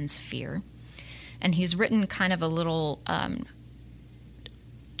Wise Man's Fear. And he's written kind of a little...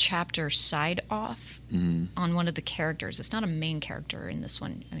 chapter side off on one of the characters. It's not a main character in this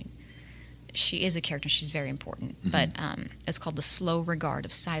one. I mean, she is a character. She's very important. But it's called The Slow Regard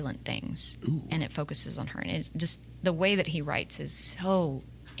of Silent Things. Ooh. And it focuses on her. And it's just the way that he writes is so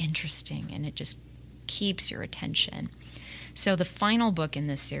interesting, and it just keeps your attention. So the final book in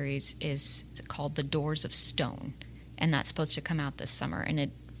this series is called The Doors of Stone, and that's supposed to come out this summer. And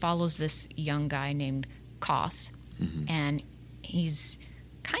it follows this young guy named Koth, and he's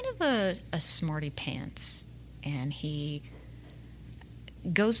kind of a smarty pants, and he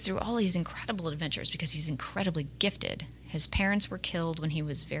goes through all these incredible adventures because he's incredibly gifted. His parents were killed when he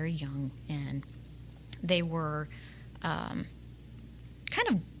was very young, and they were kind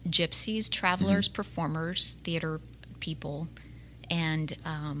of gypsies, travelers, performers, theater people, and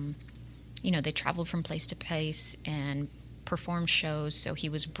they traveled from place to place and performed shows. So he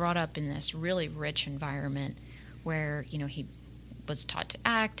was brought up in this really rich environment where he was taught to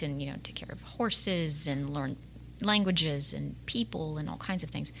act and take care of horses and learn languages and people and all kinds of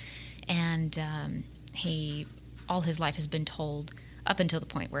things. And he all his life has been told up until the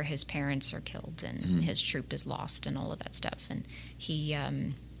point where his parents are killed and his troop is lost and all of that stuff. And he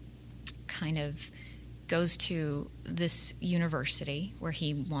kind of goes to this university where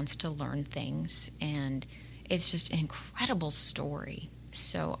he wants to learn things, and it's just an incredible story.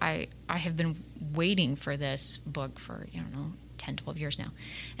 So I have been waiting for this book for 10, 12 years now,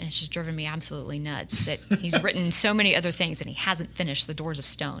 and it's just driven me absolutely nuts that he's written so many other things and he hasn't finished The Doors of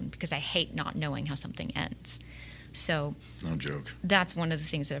Stone, because I hate not knowing how something ends. So no joke. That's one of the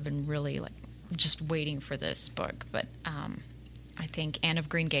things that I've been really just waiting for this book. But I think Anne of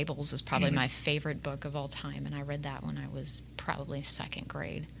Green Gables is probably my favorite book of all time, and I read that when I was probably second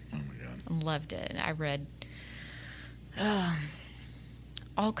grade. Oh my God. I loved it. I read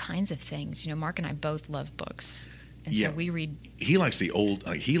all kinds of things. Mark and I both love books. And so we read. He likes the old.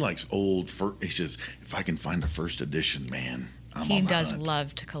 He likes old. He says, if I can find a first edition, man, I'm on the hunt. He does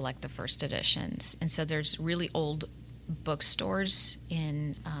love to collect the first editions, and so there's really old bookstores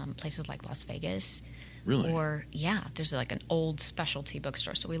in places like Las Vegas. Really? Or there's like an old specialty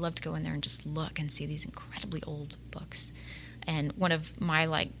bookstore. So we love to go in there and just look and see these incredibly old books. And one of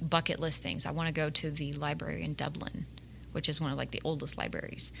my bucket list things, I want to go to the library in Dublin, which is one of the oldest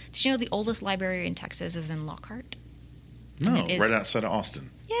libraries. Did you know the oldest library in Texas is in Lockhart? No, right outside of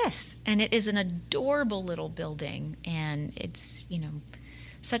Austin. Yes, and it is an adorable little building, and it's,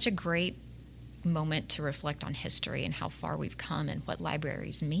 such a great moment to reflect on history and how far we've come and what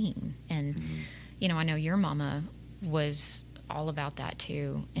libraries mean. And, I know your mama was all about that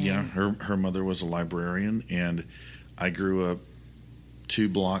too. And her mother was a librarian, and I grew up 2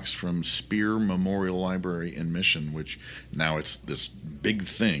 blocks from Spear Memorial Library in Mission, which now it's this big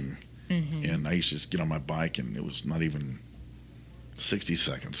thing. And I used to just get on my bike, and it was not even 60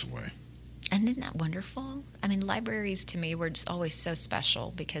 seconds away. And isn't that wonderful? I mean, libraries to me were just always so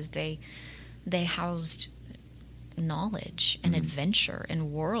special because they housed knowledge and adventure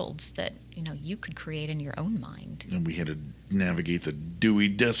and worlds that you could create in your own mind. And we had to navigate the Dewey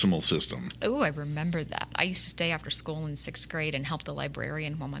Decimal System. Oh, I remember that. I used to stay after school in 6th grade and help the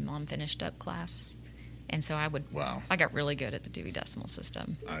librarian while my mom finished up class. And so I got really good at the Dewey Decimal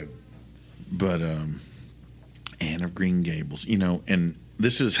System. But Anne of Green Gables, and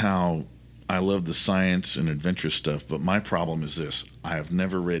this is how I love the science and adventure stuff, but my problem is this. I have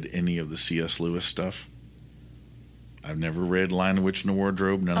never read any of the C.S. Lewis stuff. I've never read Lion, the Witch, and the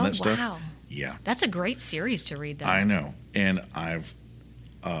Wardrobe, none of that stuff. Wow. Yeah. That's a great series to read, though. I know. And I've,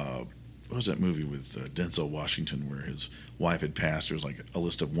 what was that movie with Denzel Washington where his wife had passed? There's a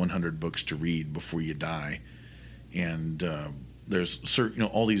list of 100 books to read before you die. And there's certain,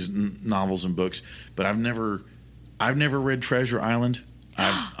 all these novels and books, but I've never read Treasure Island.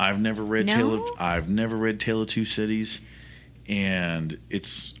 I've never read I've never read Tale of Two Cities, and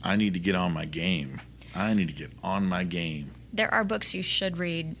I need to get on my game. There are books you should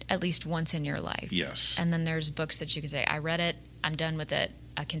read at least once in your life. Yes. And then there's books that you can say, I read it, I'm done with it.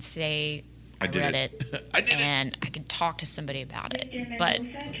 I can say I read it. I did and I can talk to somebody about it. But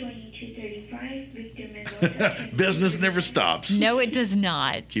business never stops. No, it does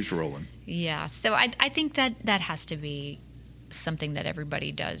not. Keeps rolling. Yeah. So I think that has to be something that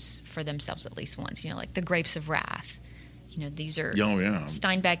everybody does for themselves at least once. Like The Grapes of Wrath. These are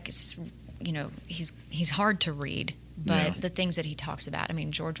Steinbeck is, he's hard to read, but the things that he talks about. I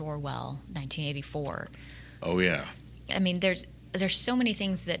mean, George Orwell, 1984. Oh yeah. I mean, there's so many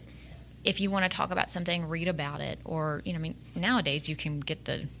things that if you want to talk about something, read about it, or nowadays you can get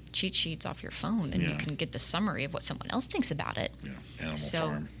the cheat sheets off your phone and you can get the summary of what someone else thinks about it. Yeah. Animal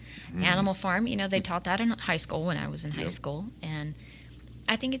Farm. Animal Farm, they taught that in high school when I was in high school, and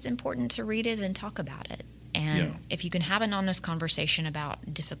I think it's important to read it and talk about it. And if you can have an honest conversation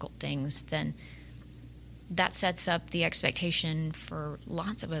about difficult things, then that sets up the expectation for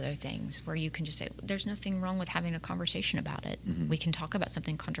lots of other things where you can just say, there's nothing wrong with having a conversation about it. Mm-hmm. We can talk about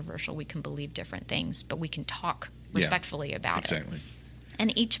something controversial. We can believe different things, but we can talk respectfully about it. Exactly.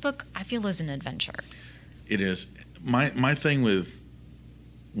 And each book, I feel, is an adventure. It is. My thing with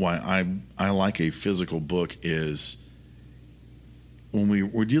why I like a physical book is when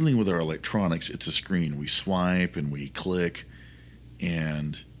we're dealing with our electronics, it's a screen. We swipe and we click,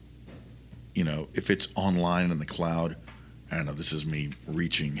 and if it's online in the cloud, I don't know, this is me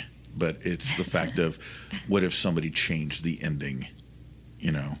reaching, but it's the fact of what if somebody changed the ending,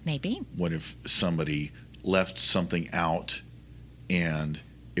 Maybe. What if somebody left something out and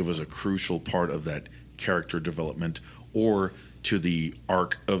it was a crucial part of that character development or to the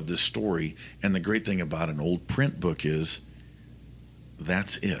arc of the story. And the great thing about an old print book is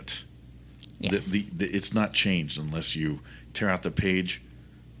that's it. Yes. It's not changed unless you tear out the page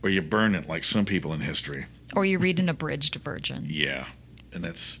or you burn it like some people in history. Or you read an abridged version. Yeah. And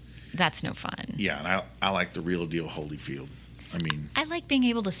that's no fun. Yeah, and I like the real deal Holyfield. I like being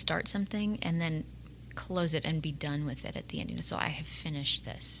able to start something and then close it and be done with it at the end. So I have finished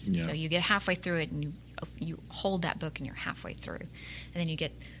this. Yeah. So you get halfway through it and you hold that book and you're halfway through. And then you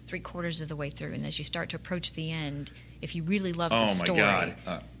get 3/4 of the way through. And as you start to approach the end, if you really love the story,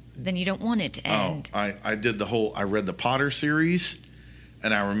 then you don't want it to end. I read the Potter series,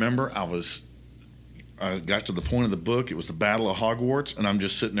 and I remember I got to the point of the book. It was the Battle of Hogwarts, and I'm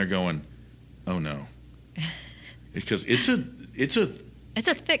just sitting there going, oh no. Because it's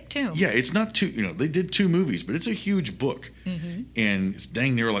a thick tome. Yeah, it's not too, they did 2 movies, but it's a huge book. Mm-hmm. And it's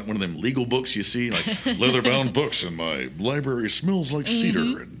dang near like one of them legal books you see, like leather-bound books in my library smells like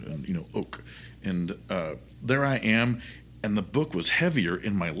cedar and oak. And there I am, and the book was heavier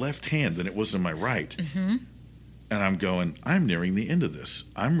in my left hand than it was in my right. Mm-hmm. And I'm going, I'm nearing the end of this.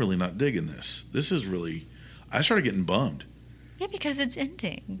 I'm really not digging this. This is really, I started getting bummed. Yeah, because it's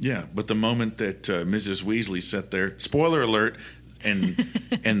ending. Yeah, but the moment that Mrs. Weasley sat there, spoiler alert, and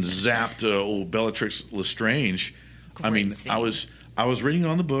zapped old Bellatrix Lestrange. Great scene. I was reading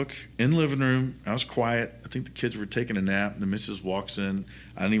on the book in the living room. I was quiet. I think the kids were taking a nap, and the missus walks in.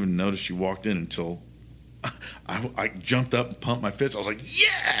 I didn't even notice she walked in until I jumped up and pumped my fist. I was like,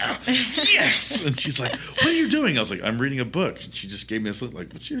 yeah, yes. And she's like, what are you doing? I was like, I'm reading a book. And she just gave me this look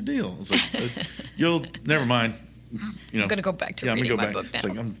like, what's your deal? I was like, never mind. I'm going to go back to reading my book now. It's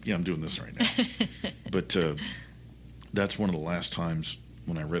like, I'm doing this right now. But that's one of the last times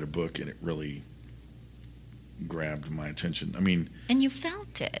when I read a book and it really grabbed my attention. And you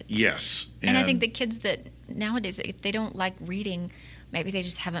felt it. Yes. And I think the kids that nowadays, if they don't like reading, maybe they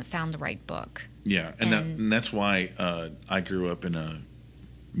just haven't found the right book. Yeah, and that's why I grew up in a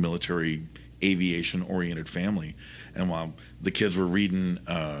military aviation-oriented family. And while the kids were reading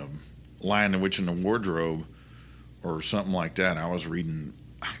Lion, the Witch, and the Wardrobe or something like that, I was reading.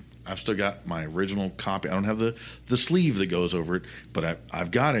 I've still got my original copy. I don't have the sleeve that goes over it, but I've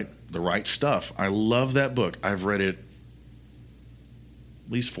got it, The Right Stuff. I love that book. I've read it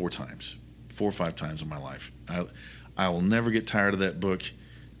at least 4 or 5 times in my life. I will never get tired of that book.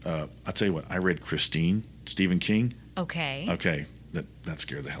 I'll tell you what, I read Christine, Stephen King. Okay. That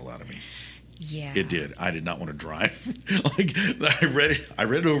scared the hell out of me. Yeah. It did. I did not want to drive. I read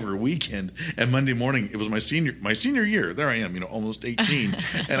it over a weekend, and Monday morning, it was my senior year. There I am, almost 18.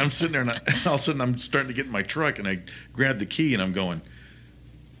 And I'm sitting there, and all of a sudden I'm starting to get in my truck, and I grab the key, and I'm going,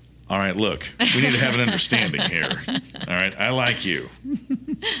 all right, look, we need to have an understanding here. All right, I like you.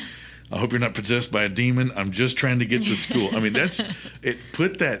 I hope you're not possessed by a demon. I'm just trying to get to school. That's it.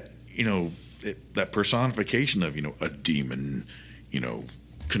 Put that, that personification of, a demon,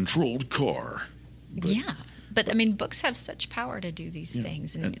 controlled car. But books have such power to do these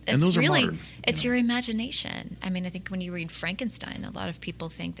things, and those are modern. It's your imagination. I think when you read Frankenstein, a lot of people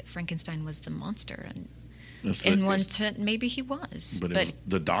think that Frankenstein was the monster, and in one sense, maybe he was. But it was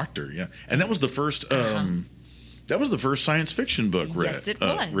the doctor, yeah. And that was the first. That was the first science fiction book yes, it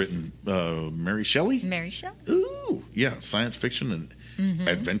was. Written. Mary Shelley? Mary Shelley. Ooh, yeah, science fiction and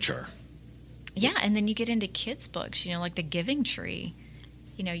adventure. Yeah, and then you get into kids' books, like The Giving Tree.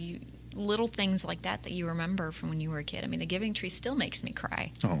 Little things like that you remember from when you were a kid. I mean, The Giving Tree still makes me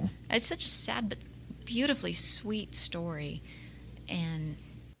cry. Oh. It's such a sad but beautifully sweet story. And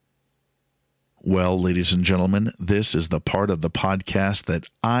well, ladies and gentlemen, this is the part of the podcast that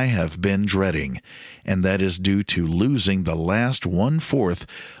I have been dreading, and that is due to losing the last 1/4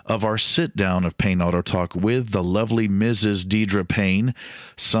 of our sit-down of Payne Auto Talk with the lovely Mrs. Deedre Payne.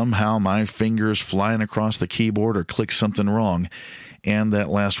 Somehow my fingers flying across the keyboard or click something wrong, and that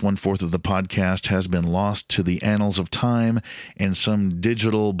last 1/4 of the podcast has been lost to the annals of time and some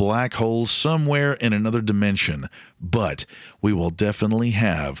digital black hole somewhere in another dimension. But we will definitely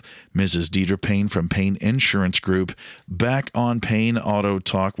have Mrs. Deedre Payne from Payne Insurance Group back on Payne Auto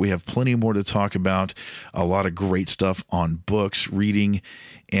Talk. We have plenty more to talk about, a lot of great stuff on books, reading,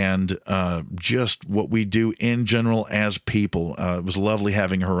 and just what we do in general as people. It was lovely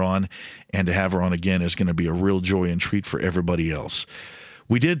having her on, and to have her on again is going to be a real joy and treat for everybody else.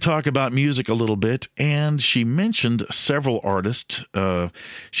 We did talk about music a little bit, and she mentioned several artists.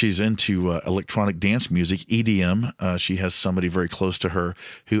 She's into electronic dance music, EDM. She has somebody very close to her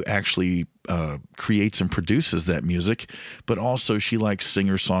who actually creates and produces that music, but also she likes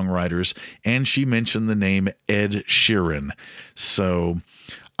singer-songwriters, and she mentioned the name Ed Sheeran. So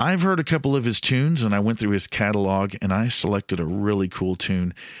I've heard a couple of his tunes, and I went through his catalog, and I selected a really cool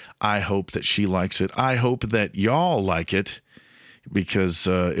tune. I hope that she likes it. I hope that y'all like it, because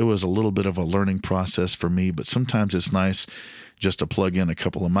it was a little bit of a learning process for me, but sometimes it's nice just to plug in a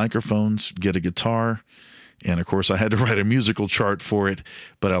couple of microphones, get a guitar, and of course I had to write a musical chart for it,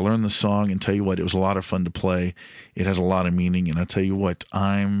 but I learned the song, and tell you what, it was a lot of fun to play. It has a lot of meaning, and I tell you what,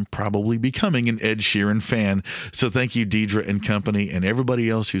 I'm probably becoming an Ed Sheeran fan. So thank you, Deedre and company, and everybody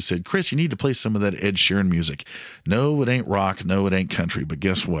else who said, Chris, you need to play some of that Ed Sheeran music. No, it ain't rock. No, it ain't country, but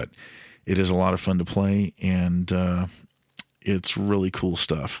guess what? It is a lot of fun to play, and it's really cool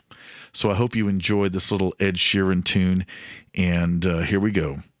stuff. So I hope you enjoyed this little Ed Sheeran tune, and here we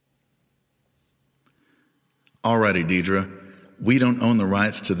go. Alrighty, Deedre. We don't own the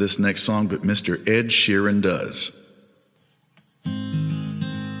rights to this next song, but Mr. Ed Sheeran does.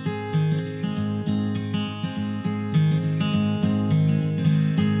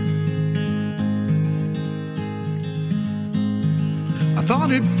 I thought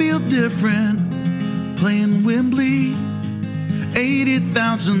it'd feel different playing Wembley.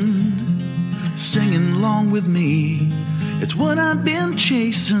 80,000 singing along with me. It's what I've been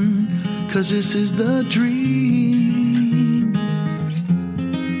chasing, 'cause this is the dream.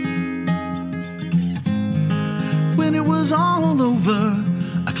 When it was all over,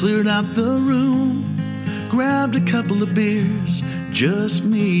 I cleared out the room, grabbed a couple of beers, just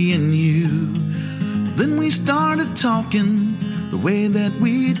me and you. Then we started talking the way that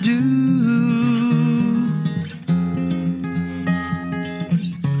we do.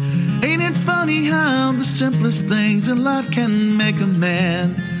 Ain't it funny how the simplest things in life can make a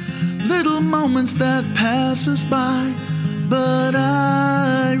man? Little moments that pass us by, but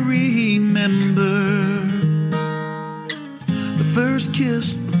I remember the first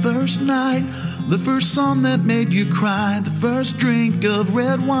kiss, the first night, the first song that made you cry, the first drink of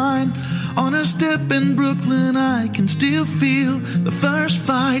red wine. On a step in Brooklyn, I can still feel the first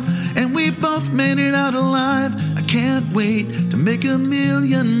fight, and we both made it out alive. I can't wait to make a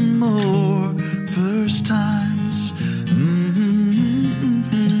million more first times.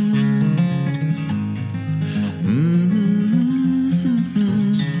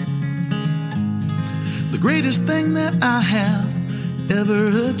 The greatest thing that I have ever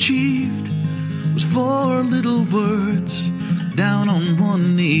achieved was 4 little words down on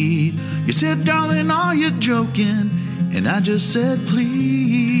one knee. You said, darling, are you joking? And I just said,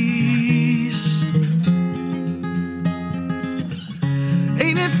 please.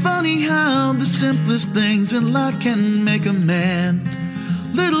 Ain't it funny how the simplest things in life can make a man?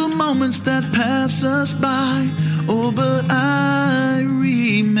 Little moments that pass us by. Oh, but I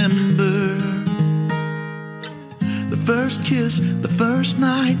remember the first kiss, the first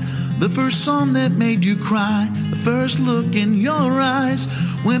night, the first song that made you cry, the first look in your eyes.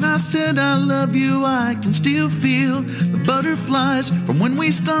 When I said I love you, I can still feel the butterflies from when we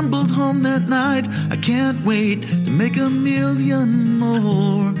stumbled home that night. I can't wait to make a million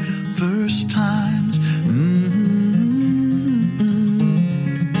more first times.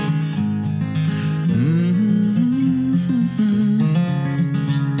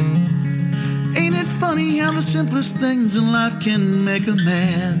 Ain't it funny how the simplest things in life can make a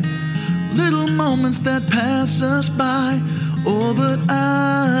man? Little moments that pass us by. Oh, but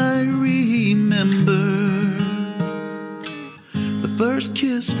I remember the first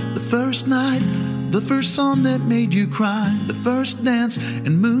kiss, the first night, the first song that made you cry, the first dance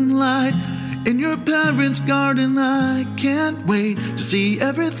in moonlight in your parents' garden. I can't wait to see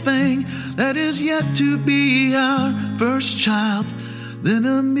everything that is yet to be our first child, then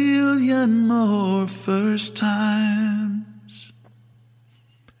a million more first times.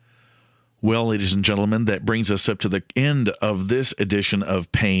 Well, ladies and gentlemen, that brings us up to the end of this edition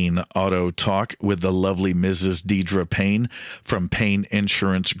of Payne Auto Talk with the lovely Mrs. Deedre Payne from Payne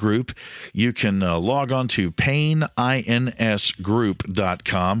Insurance Group. You can log on to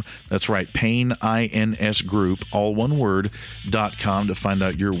PayneInsGroup.com. That's right, PayneInsGroup, all one word, .com, to find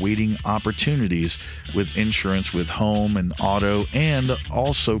out your waiting opportunities with insurance, with home and auto, and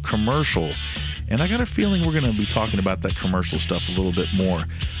also commercial. And I got a feeling we're going to be talking about that commercial stuff a little bit more,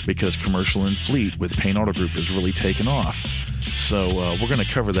 because commercial and fleet with Payne Auto Group has really taken off. So we're going to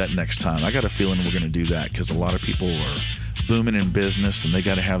cover that next time. I got a feeling we're going to do that because a lot of people are booming in business and they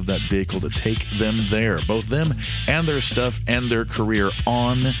got to have that vehicle to take them there, both them and their stuff and their career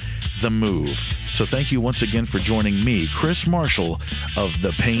on the move. So thank you once again for joining me, Chris Marshall of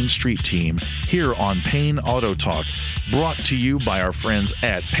the Payne Street Team, here on Payne Auto Talk, brought to you by our friends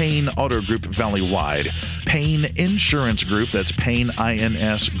at Payne Auto Group Valley-wide, Payne Insurance Group, that's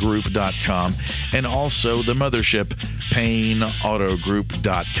PayneInsGroup.com, and also the mothership,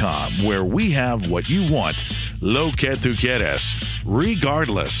 PayneAutoGroup.com, where we have what you want, lo que tu quieres,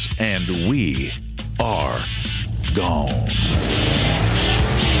 regardless, and we are gone.